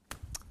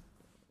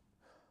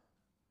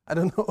I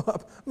don't know,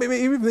 maybe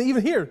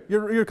even here,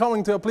 you're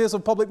coming to a place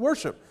of public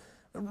worship.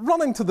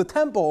 Running to the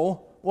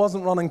temple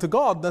wasn't running to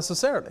God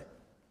necessarily.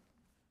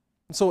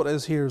 And so it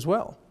is here as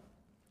well.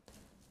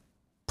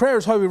 Prayer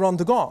is how we run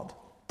to God.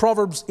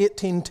 Proverbs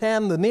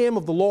 18:10, the name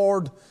of the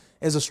Lord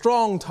is a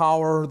strong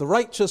tower, the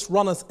righteous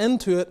runneth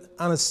into it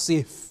and is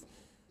safe.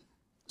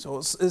 So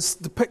it's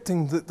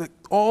depicting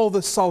all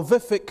the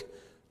salvific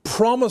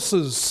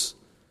promises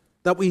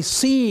that we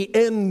see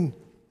in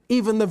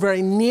even the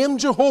very name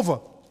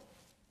Jehovah,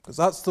 because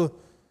that's the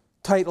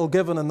title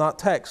given in that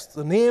text,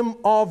 the name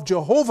of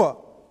Jehovah,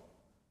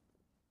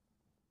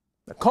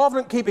 the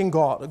covenant-keeping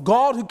God, a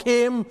God who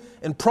came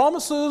in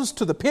promises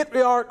to the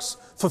patriarchs,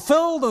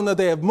 fulfilled in the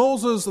day of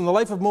Moses, in the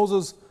life of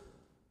Moses,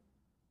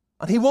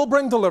 and He will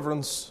bring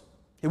deliverance,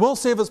 He will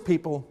save His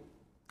people,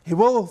 He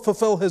will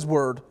fulfill His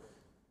word.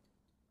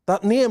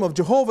 That name of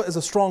Jehovah is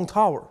a strong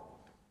tower.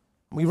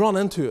 We run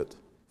into it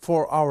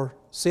for our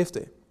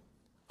safety.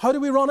 How do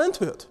we run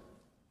into it?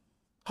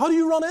 How do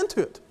you run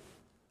into it?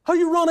 How do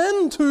you run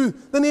into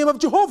the name of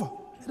Jehovah?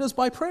 It is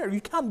by prayer.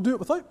 You can't do it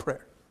without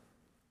prayer.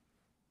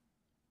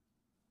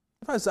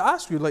 If I was to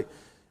ask you, like,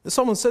 if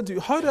someone said to you,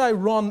 how do I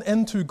run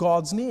into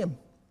God's name?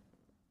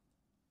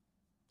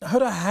 How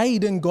do I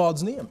hide in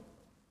God's name?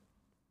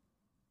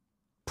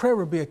 Prayer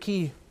would be a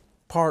key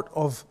part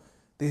of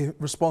the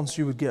response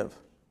you would give.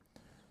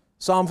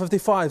 Psalm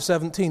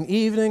 55:17,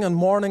 evening and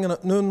morning and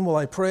at noon will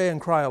I pray and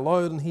cry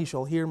aloud, and He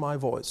shall hear my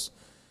voice.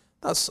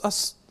 That's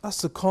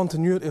the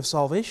continuity of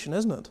salvation,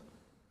 isn't it?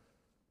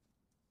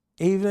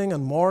 Evening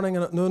and morning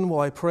and at noon will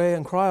I pray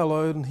and cry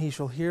aloud, and He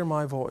shall hear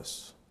my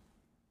voice.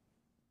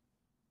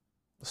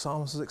 The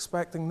psalmist is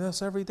expecting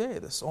this every day,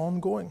 this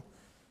ongoing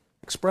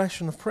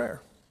expression of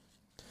prayer.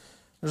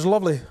 There's a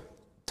lovely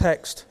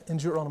text in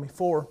Deuteronomy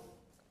 4,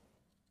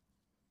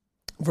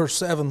 verse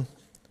 7,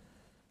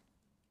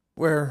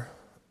 where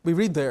we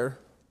read there,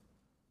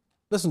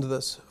 listen to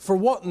this, for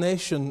what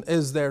nation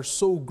is there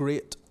so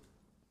great,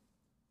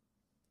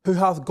 who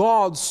hath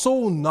God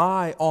so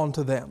nigh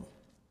unto them,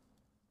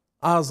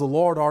 as the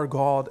Lord our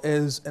God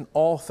is in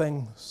all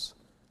things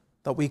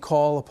that we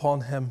call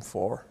upon Him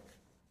for?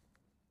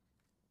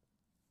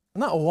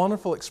 Isn't that a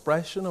wonderful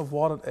expression of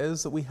what it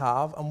is that we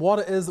have and what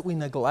it is that we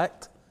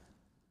neglect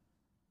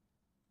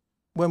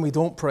when we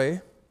don't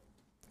pray?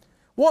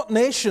 What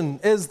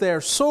nation is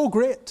there so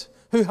great,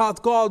 who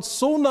hath God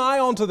so nigh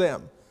unto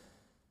them,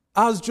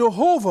 as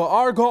Jehovah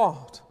our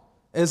God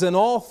is in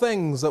all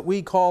things that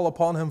we call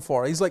upon Him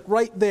for? He's like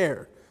right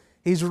there.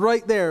 He's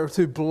right there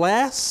to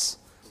bless,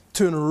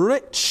 to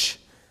enrich,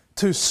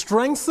 to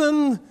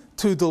strengthen,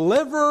 to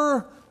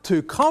deliver,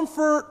 to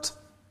comfort.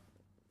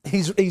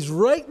 He's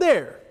right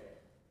there.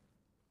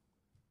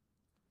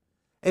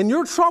 In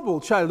your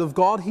trouble, child of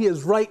God, He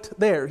is right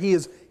there. He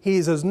is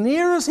as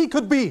near as He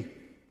could be.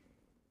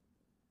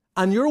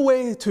 And your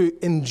way to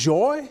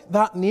enjoy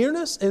that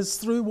nearness is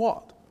through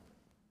what?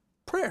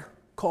 Prayer.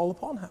 Call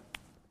upon Him.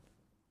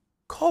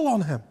 Call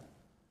on Him.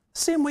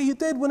 Same way you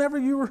did whenever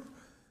you were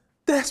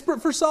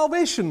desperate for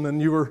salvation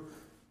and you were,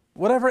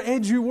 whatever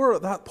age you were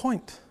at that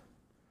point.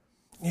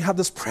 You had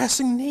this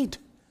pressing need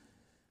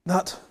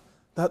that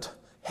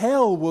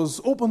hell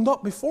was opened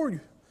up before you,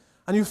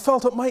 and you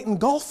felt it might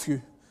engulf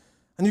you.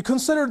 And you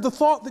considered the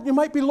thought that you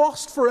might be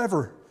lost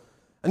forever.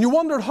 And you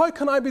wondered, how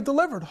can I be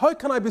delivered? How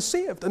can I be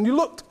saved? And you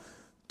looked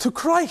to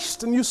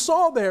Christ and you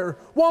saw there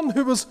one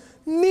who was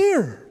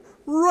near,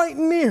 right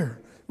near,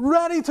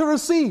 ready to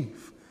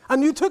receive.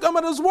 And you took Him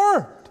at His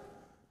word.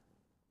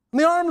 In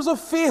the arms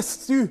of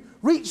faith, you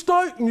reached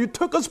out and you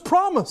took His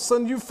promise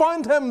and you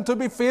found Him to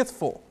be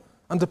faithful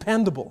and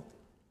dependable.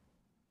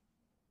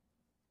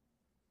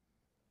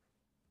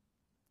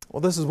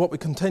 Well, this is what we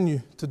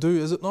continue to do,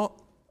 is it not?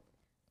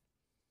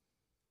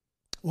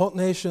 What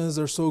nation is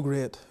there so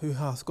great, who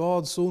hath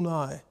God so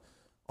nigh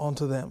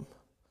unto them,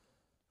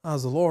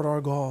 as the Lord our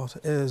God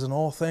is in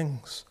all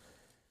things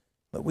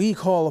that we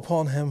call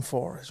upon Him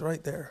for? Is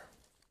right there.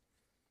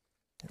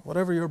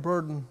 Whatever your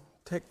burden,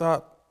 take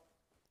that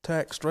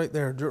text right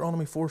there,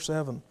 Deuteronomy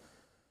 4:7,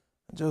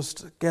 and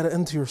just get it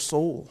into your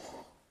soul.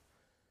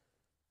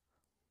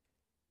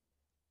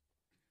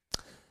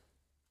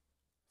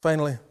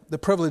 Finally, the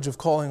privilege of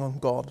calling on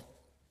God.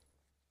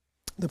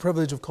 The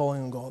privilege of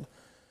calling on God.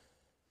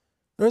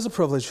 There is a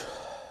privilege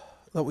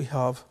that we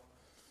have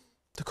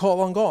to call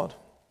on God.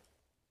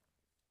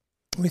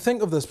 We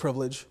think of this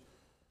privilege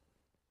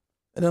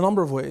in a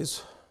number of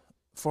ways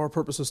for our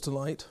purposes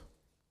tonight.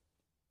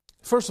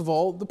 First of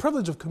all, the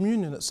privilege of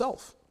communion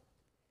itself.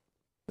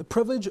 The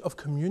privilege of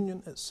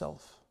communion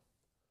itself.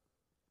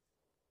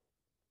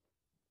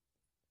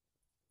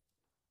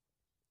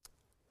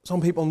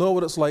 Some people know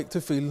what it's like to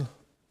feel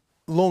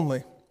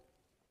lonely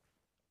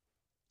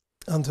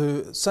and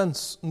to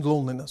sense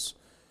loneliness.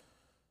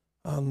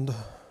 And,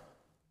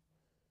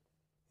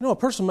 a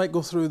person might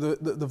go through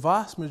the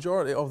vast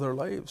majority of their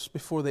lives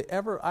before they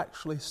ever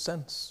actually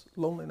sense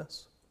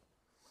loneliness.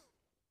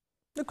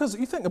 Because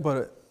you think about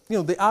it,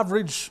 the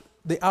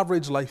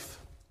average life.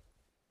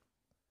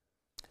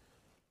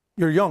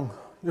 You're young,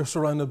 you're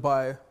surrounded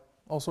by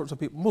all sorts of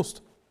people.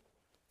 Most.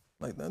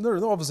 Like, there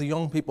are obviously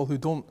young people who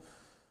don't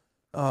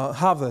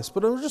have this,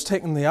 but we're just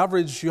taking the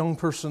average young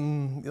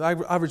person, the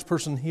average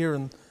person here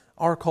in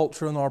our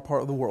culture and our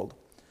part of the world.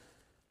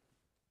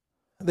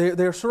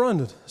 They're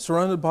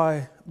surrounded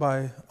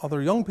by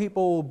other young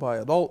people, by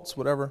adults,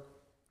 whatever.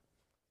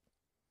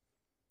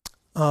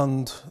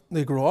 And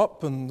they grow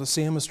up, and the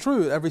same is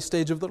true at every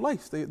stage of their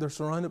life. They're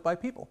surrounded by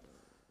people.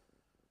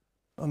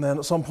 And then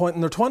at some point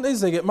in their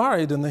 20s, they get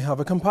married and they have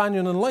a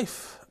companion in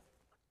life.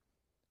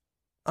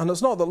 And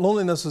it's not that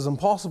loneliness is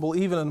impossible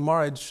even in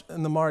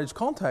the marriage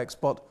context,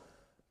 but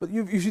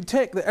you should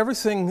take that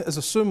everything is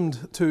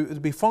assumed to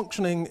be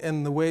functioning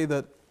in the way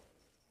that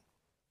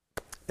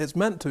it's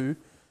meant to.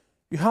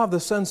 You have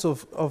this sense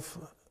of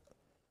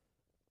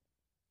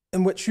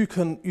in which you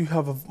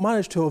have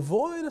managed to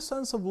avoid a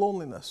sense of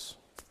loneliness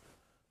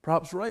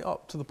perhaps right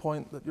up to the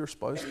point that your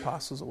spouse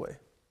passes away.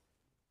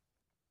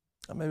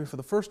 And maybe for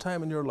the first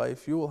time in your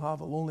life, you will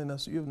have a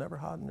loneliness that you've never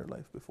had in your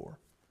life before.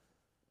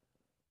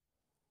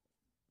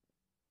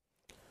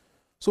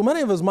 So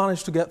many of us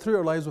manage to get through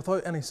our lives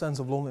without any sense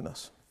of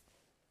loneliness.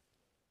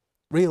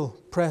 Real,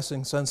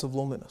 pressing sense of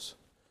loneliness.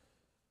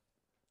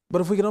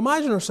 But if we can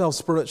imagine ourselves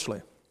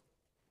spiritually,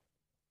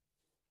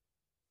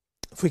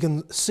 if we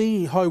can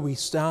see how we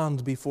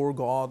stand before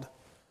God,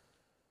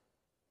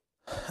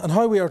 and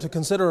how we are to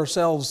consider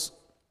ourselves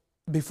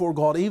before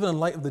God, even in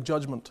light of the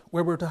judgment,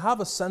 where we're to have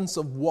a sense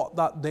of what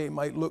that day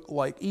might look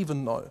like,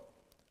 even now.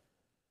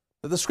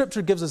 That the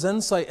Scripture gives us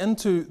insight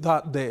into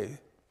that day,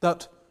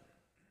 that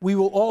we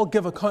will all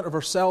give account of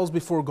ourselves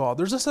before God.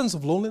 There's a sense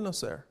of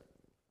loneliness there.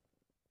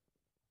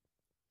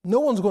 No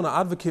one's going to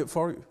advocate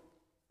for you.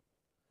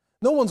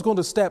 No one's going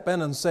to step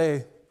in and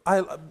say,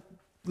 "I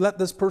let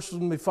this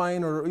person be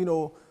fine,"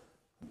 or,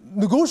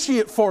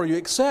 negotiate for you,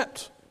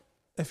 except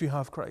if you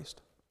have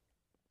Christ.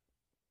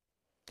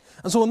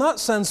 And so in that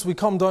sense, we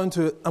come down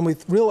to it and we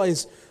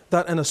realize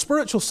that in a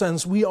spiritual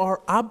sense, we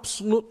are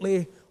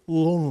absolutely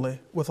lonely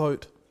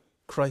without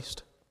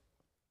Christ.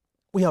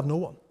 We have no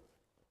one.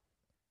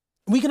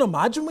 We can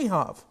imagine we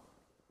have.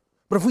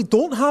 But if we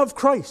don't have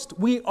Christ,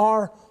 we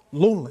are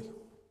lonely.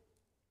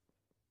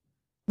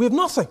 We have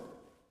nothing.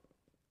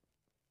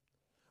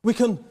 We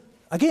can,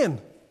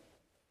 again,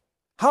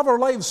 have our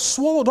lives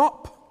swallowed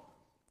up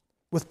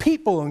with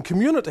people and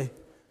community.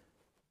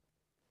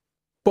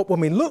 But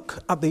when we look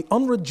at the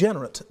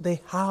unregenerate,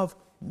 they have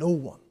no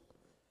one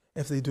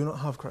if they do not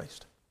have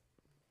Christ.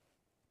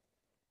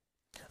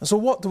 And so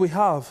what do we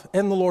have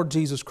in the Lord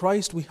Jesus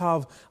Christ? We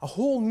have a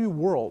whole new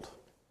world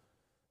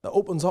that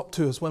opens up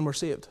to us when we're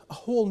saved. A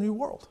whole new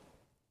world.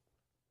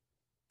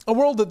 A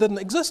world that didn't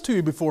exist to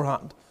you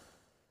beforehand.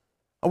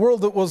 A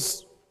world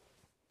that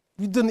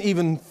you didn't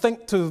even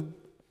think to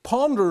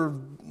ponder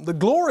the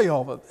glory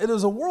of it. It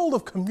is a world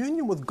of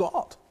communion with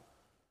God.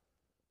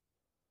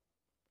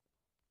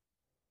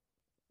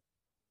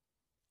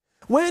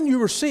 When you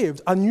were saved,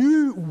 a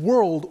new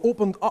world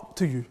opened up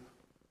to you.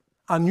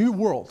 A new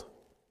world.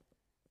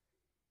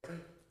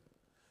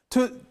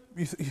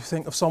 You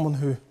think of someone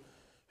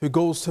who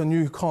goes to a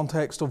new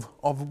context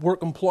of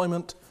work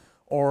employment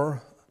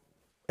or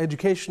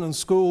education in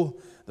school.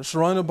 They're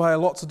surrounded by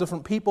lots of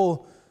different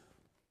people.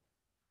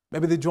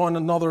 Maybe they join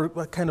another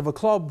kind of a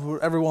club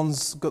where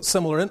everyone's got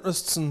similar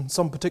interests in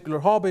some particular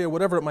hobby or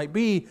whatever it might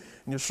be,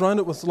 and you're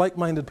surrounded with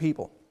like-minded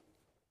people.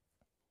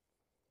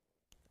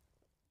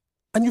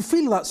 And you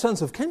feel that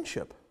sense of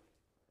kinship.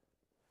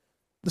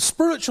 The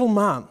spiritual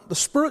man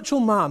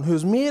who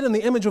is made in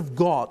the image of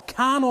God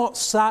cannot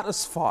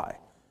satisfy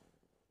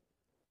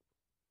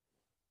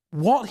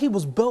what he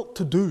was built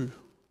to do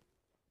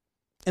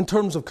in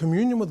terms of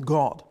communion with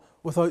God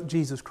without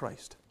Jesus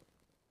Christ.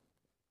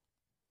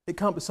 It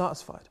can't be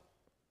satisfied.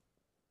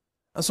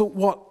 And so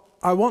what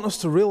I want us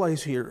to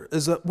realize here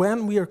is that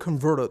when we are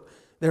converted,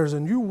 there's a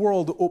new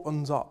world that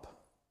opens up.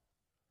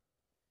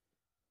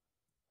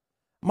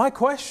 My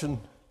question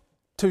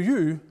to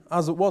you,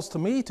 as it was to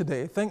me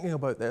today, thinking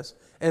about this,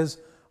 is,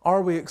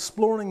 are we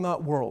exploring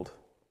that world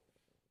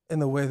in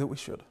the way that we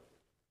should?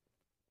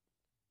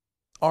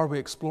 Are we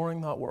exploring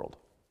that world?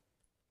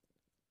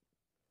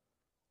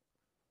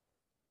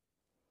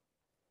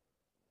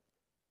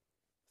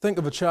 Think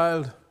of a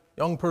child,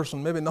 young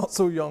person, maybe not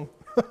so young,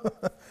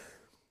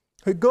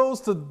 who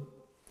goes to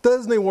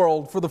Disney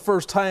World for the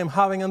first time,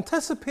 having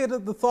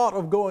anticipated the thought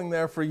of going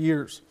there for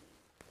years.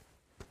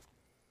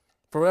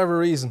 For whatever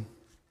reason.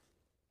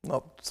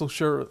 Not so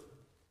sure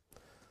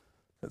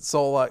it's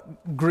all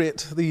that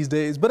great these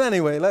days. But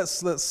anyway,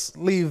 let's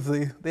leave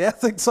the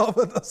ethics of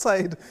it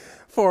aside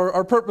for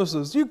our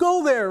purposes. You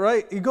go there,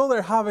 right? You go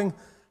there having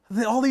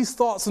all these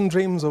thoughts and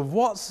dreams of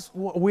what's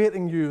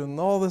awaiting you and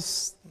all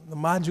this, the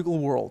magical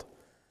world.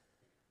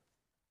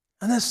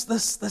 And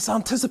this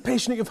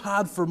anticipation that you've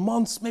had for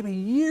months, maybe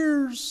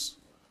years.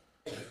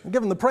 And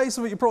given the price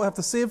of it, you probably have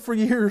to save for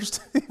years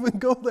to even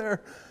go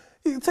there.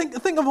 You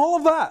think of all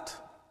of that.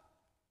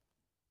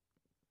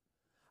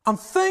 And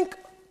think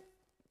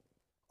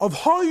of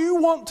how you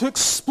want to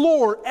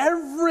explore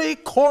every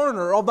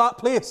corner of that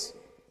place.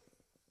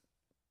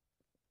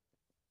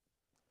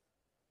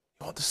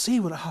 You want to see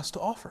what it has to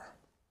offer.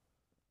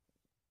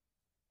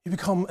 You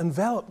become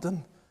enveloped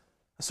in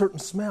a certain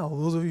smell.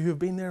 Those of you who have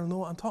been there know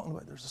what I'm talking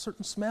about. There's a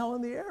certain smell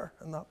in the air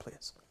in that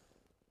place.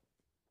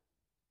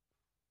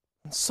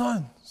 And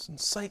sounds and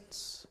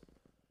sights.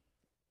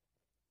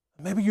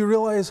 Maybe you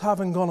realize,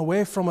 having gone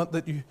away from it,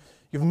 that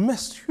you've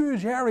missed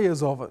huge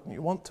areas of it, and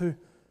you want to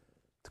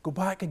go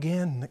back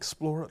again and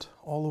explore it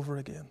all over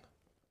again.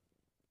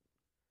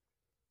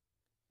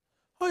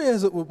 How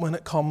is it when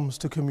it comes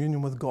to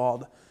communion with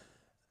God?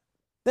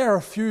 There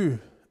are few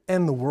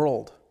in the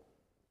world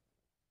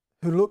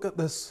who look at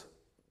this,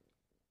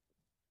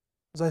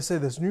 as I say,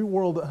 this new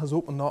world that has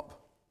opened up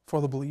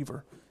for the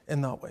believer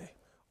in that way.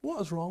 What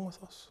is wrong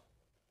with us?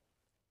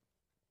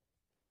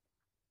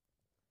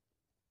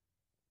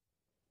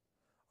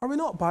 Are we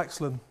not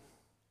backslidden?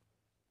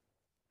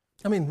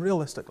 I mean,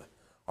 realistically,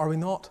 are we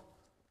not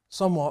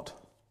somewhat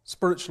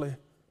spiritually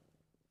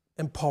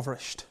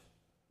impoverished?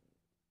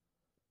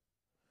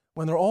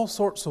 When there are all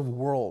sorts of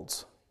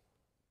worlds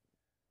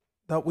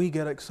that we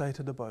get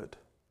excited about.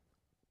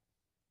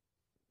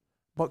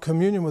 But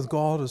communion with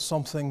God is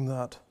something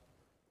that,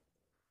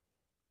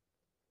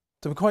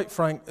 to be quite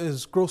frank,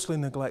 is grossly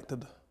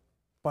neglected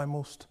by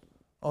most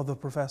of the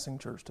professing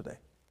church today.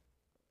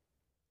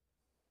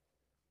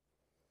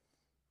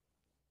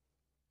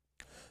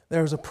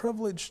 There is a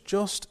privilege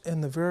just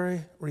in the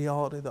very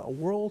reality that a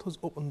world has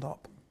opened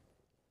up.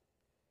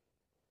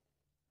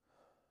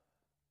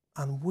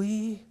 And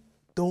we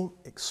don't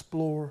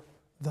explore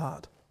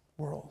that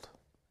world.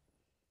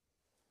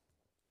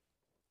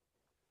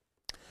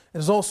 It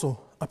is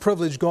also a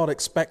privilege God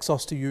expects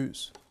us to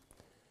use.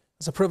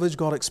 It's a privilege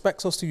God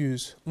expects us to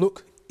use.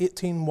 Luke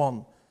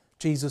 18:1.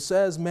 Jesus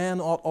says,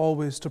 men ought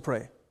always to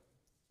pray.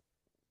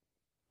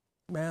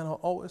 Men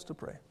ought always to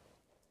pray.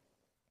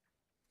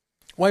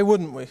 Why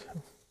wouldn't we?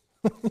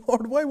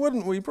 Lord, why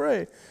wouldn't we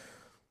pray?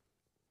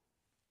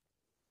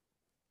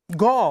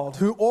 God,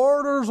 who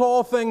orders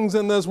all things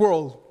in this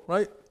world,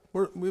 right?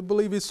 We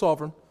believe He's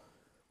sovereign.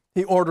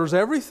 He orders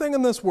everything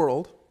in this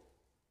world.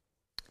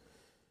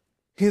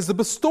 He is the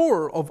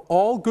bestower of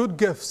all good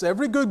gifts.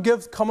 Every good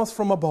gift cometh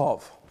from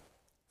above,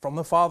 from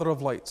the Father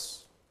of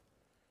lights,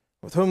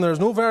 with whom there is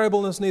no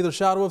variableness, neither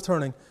shadow of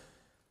turning.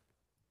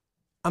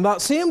 And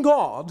that same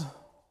God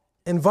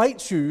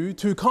invites you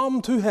to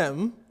come to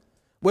Him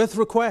with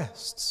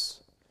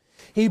requests.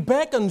 He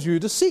beckons you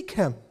to seek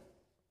Him.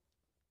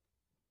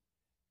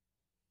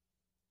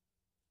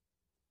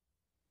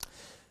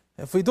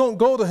 If we don't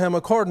go to Him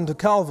according to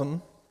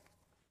Calvin,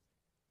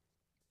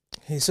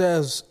 he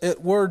says,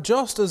 it were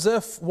just as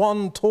if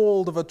one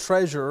told of a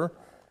treasure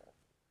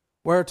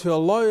were to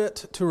allow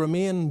it to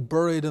remain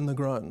buried in the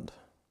ground.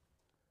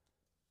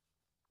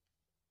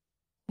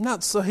 And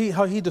that's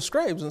how he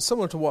describes, and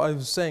similar to what I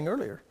was saying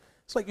earlier.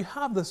 It's like you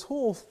have this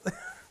whole...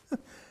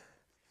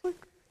 like,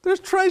 there's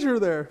treasure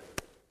there.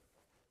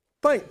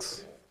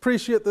 Thanks.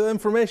 Appreciate the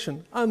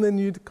information. And then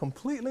you'd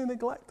completely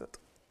neglect it.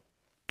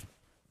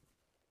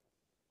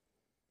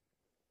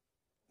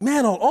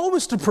 Men ought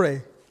always to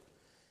pray.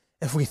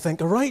 If we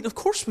think aright, of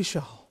course we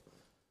shall.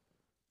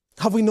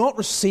 Have we not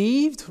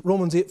received,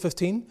 Romans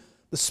 8:15,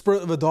 the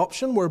spirit of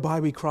adoption whereby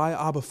we cry,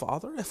 Abba,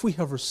 Father? If we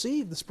have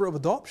received the spirit of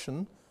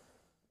adoption,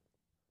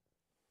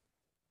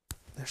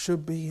 there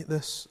should be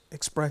this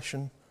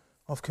expression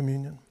of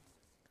communion.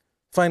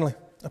 Finally,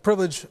 a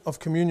privilege of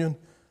communion,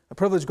 a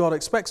privilege God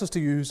expects us to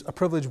use, a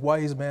privilege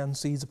wise men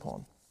seize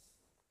upon.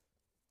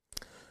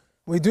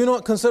 We do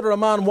not consider a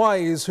man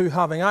wise who,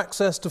 having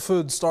access to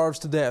food, starves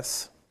to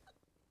death.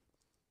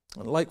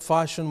 In like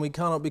fashion, we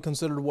cannot be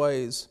considered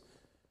wise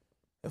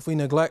if we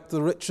neglect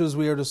the riches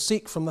we are to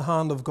seek from the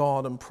hand of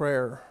God in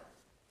prayer.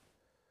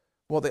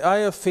 What the eye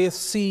of faith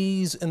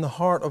sees in the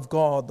heart of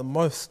God, the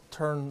mouth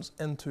turns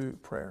into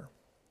prayer.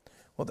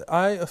 What the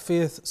eye of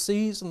faith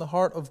sees in the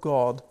heart of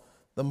God,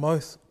 the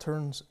mouth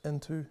turns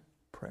into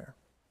prayer.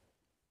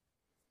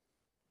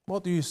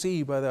 What do you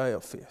see by the eye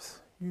of faith?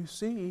 You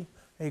see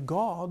a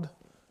God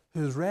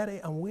who's ready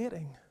and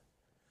waiting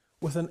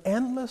with an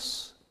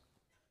endless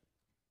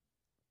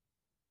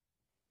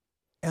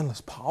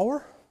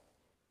power,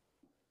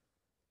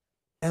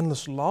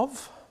 endless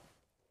love,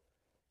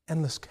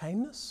 endless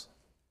kindness,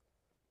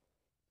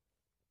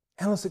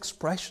 endless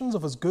expressions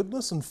of His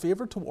goodness and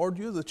favor toward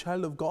you as a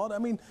child of God. I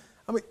mean,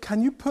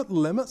 can you put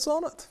limits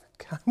on it?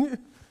 Can you?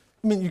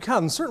 I mean, you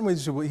can. In certain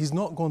ways, He's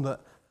not going to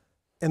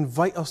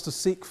invite us to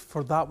seek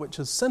for that which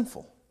is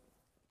sinful.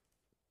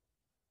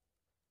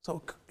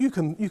 So you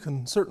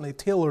can certainly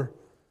tailor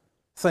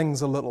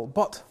things a little,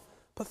 but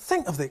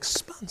think of the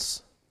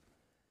expanse.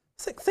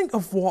 Think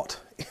of what?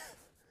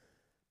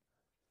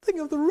 Think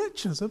of the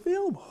riches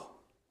available.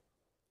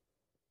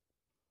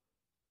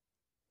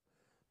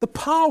 The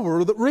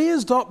power that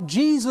raised up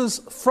Jesus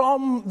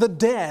from the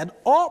dead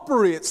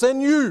operates in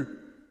you.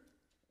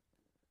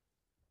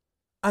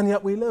 And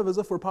yet we live as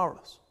if we're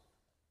powerless.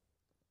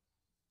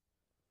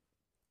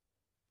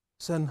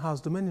 Sin has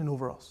dominion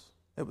over us,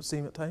 it would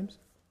seem at times,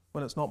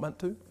 when it's not meant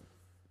to.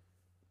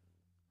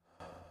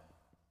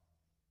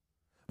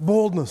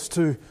 Boldness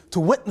to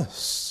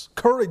witness,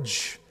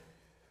 courage,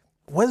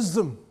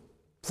 wisdom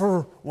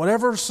for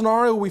whatever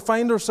scenario we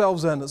find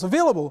ourselves in. It's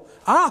available.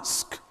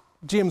 Ask,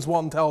 James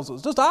 1 tells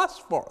us. Just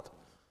ask for it.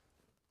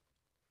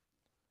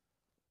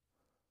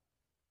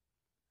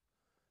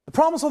 The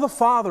promise of the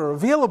Father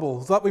available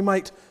that we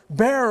might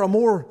bear a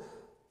more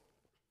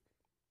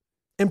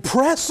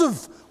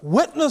impressive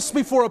witness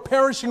before a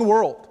perishing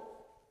world.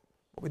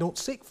 But we don't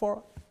seek for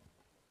it.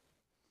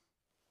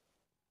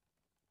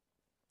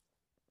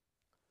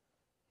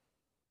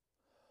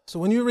 So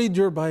when you read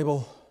your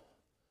Bible,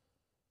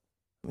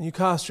 when you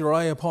cast your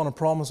eye upon a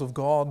promise of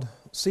God,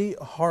 see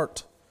a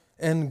heart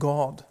in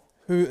God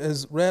who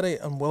is ready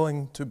and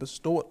willing to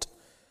bestow it,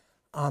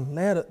 and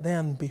let it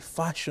then be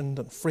fashioned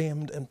and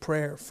framed in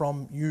prayer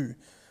from you.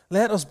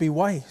 Let us be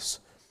wise,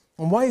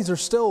 and wiser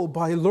still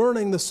by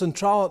learning the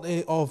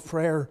centrality of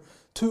prayer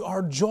to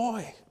our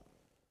joy.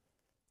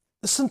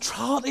 The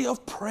centrality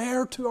of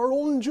prayer to our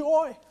own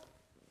joy.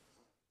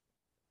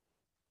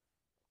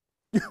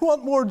 You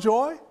want more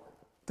joy?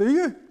 Do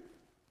you?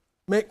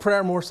 Make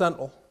prayer more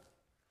central.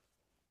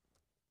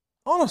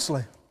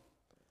 Honestly.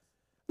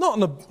 Not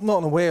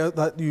in a way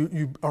that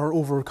you are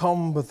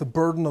overcome with the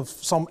burden of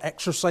some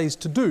exercise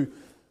to do.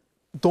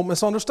 Don't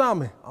misunderstand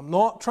me. I'm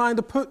not trying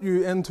to put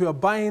you into a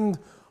bind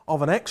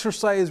of an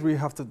exercise where you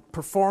have to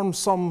perform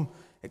some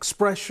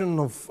expression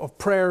of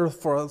prayer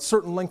for a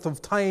certain length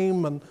of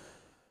time and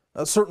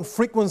a certain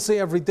frequency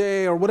every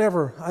day or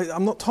whatever.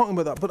 I'm not talking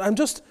about that. But I'm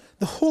just,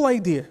 the whole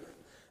idea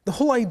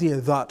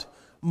that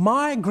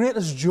my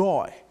greatest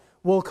joy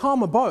will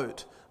come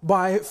about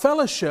by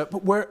fellowship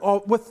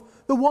with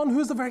the one who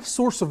is the very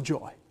source of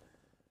joy.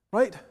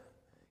 Right?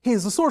 He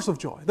is the source of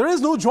joy. There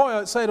is no joy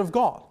outside of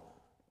God.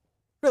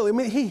 Really, I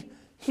mean,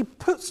 He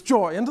puts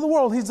joy into the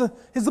world. He's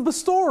the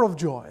bestower of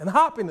joy and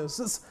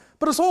happiness.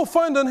 But it's all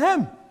found in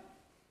Him.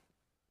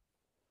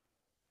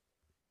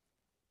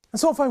 And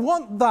so if I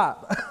want that,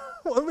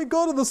 let me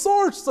go to the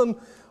source. And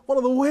one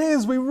of the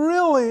ways we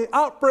really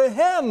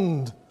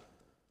apprehend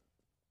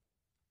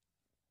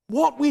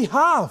what we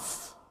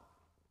have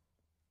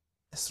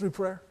is through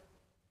prayer.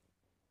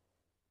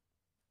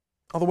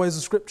 Otherwise,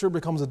 the Scripture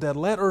becomes a dead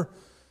letter.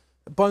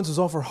 It bounces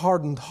off our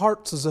hardened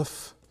hearts as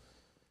if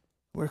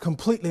we're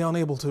completely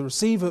unable to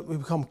receive it. We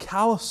become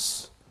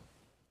callous,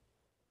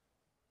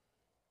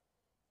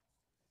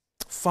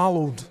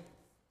 followed,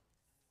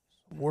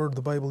 the word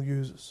the Bible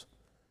uses.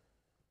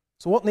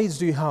 So what needs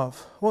do you have?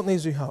 What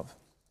needs do you have?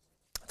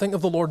 Think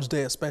of the Lord's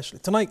Day especially.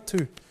 Tonight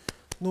too.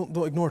 Don't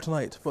ignore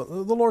tonight, but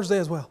the Lord's Day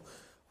as well.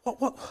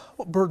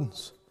 What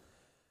burdens?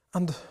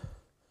 And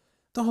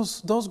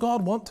does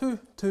God want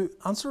to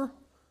answer?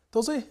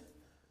 Does He?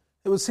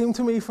 It would seem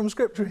to me from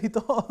Scripture He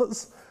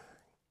does.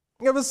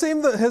 It would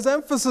seem that His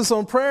emphasis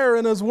on prayer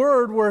in His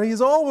Word, where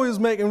He's always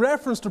making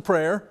reference to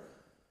prayer,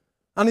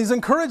 and He's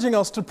encouraging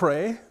us to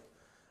pray,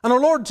 and our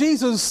Lord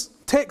Jesus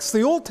takes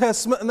the Old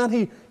Testament and then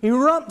He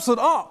ramps it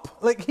up.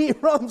 Like He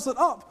ramps it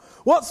up.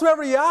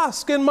 Whatsoever you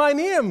ask in my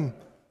name,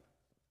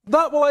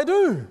 that will I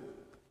do.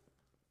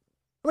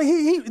 I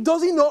mean,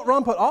 does He not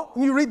ramp it up?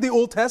 When you read the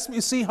Old Testament,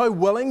 you see how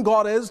willing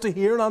God is to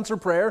hear and answer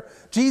prayer.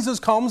 Jesus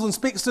comes and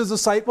speaks to His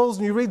disciples,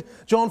 and you read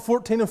John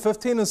 14 and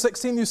 15 and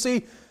 16, you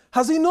see,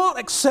 has He not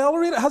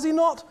accelerated? Has He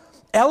not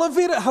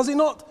elevated? Has He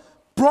not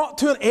brought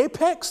to an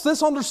apex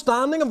this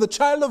understanding of the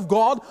child of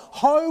God,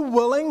 how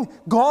willing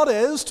God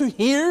is to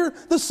hear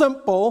the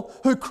simple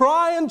who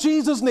cry in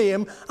Jesus'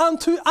 name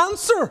and to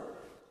answer?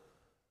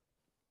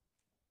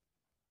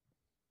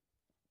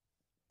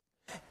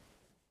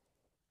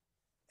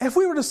 If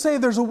we were to say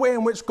there's a way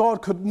in which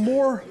God could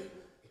more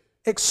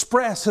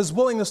express His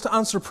willingness to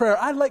answer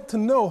prayer, I'd like to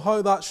know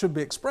how that should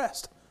be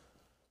expressed.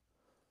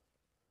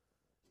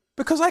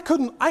 Because I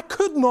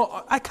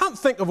can't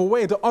think of a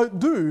way to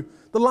outdo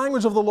the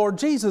language of the Lord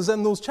Jesus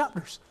in those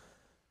chapters.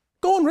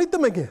 Go and read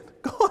them again.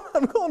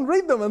 Go and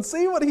read them and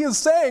see what He is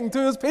saying to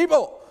His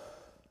people.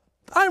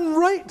 I'm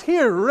right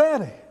here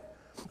ready.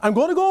 I'm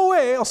going to go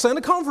away, I'll send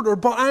a comforter,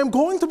 but I am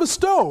going to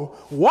bestow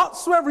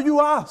whatsoever you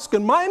ask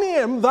in my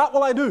name, that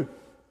will I do.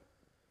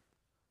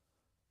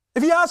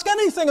 If you ask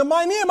anything in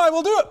my name, I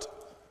will do it.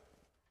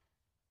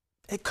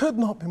 It could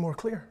not be more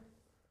clear.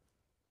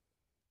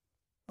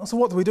 So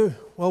what do?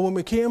 Well, when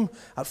we came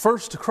at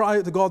first to cry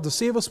out to God to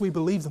save us, we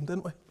believed Him,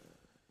 didn't we?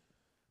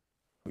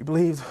 We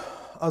believed,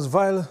 as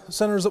vile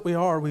sinners that we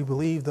are, we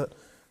believe that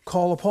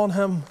call upon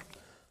Him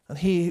and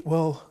He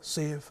will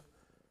save.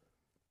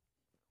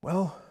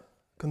 Well,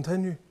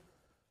 continue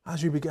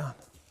as you began.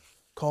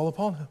 Call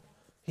upon Him.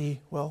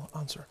 He will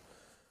answer.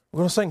 We're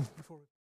going to sing before we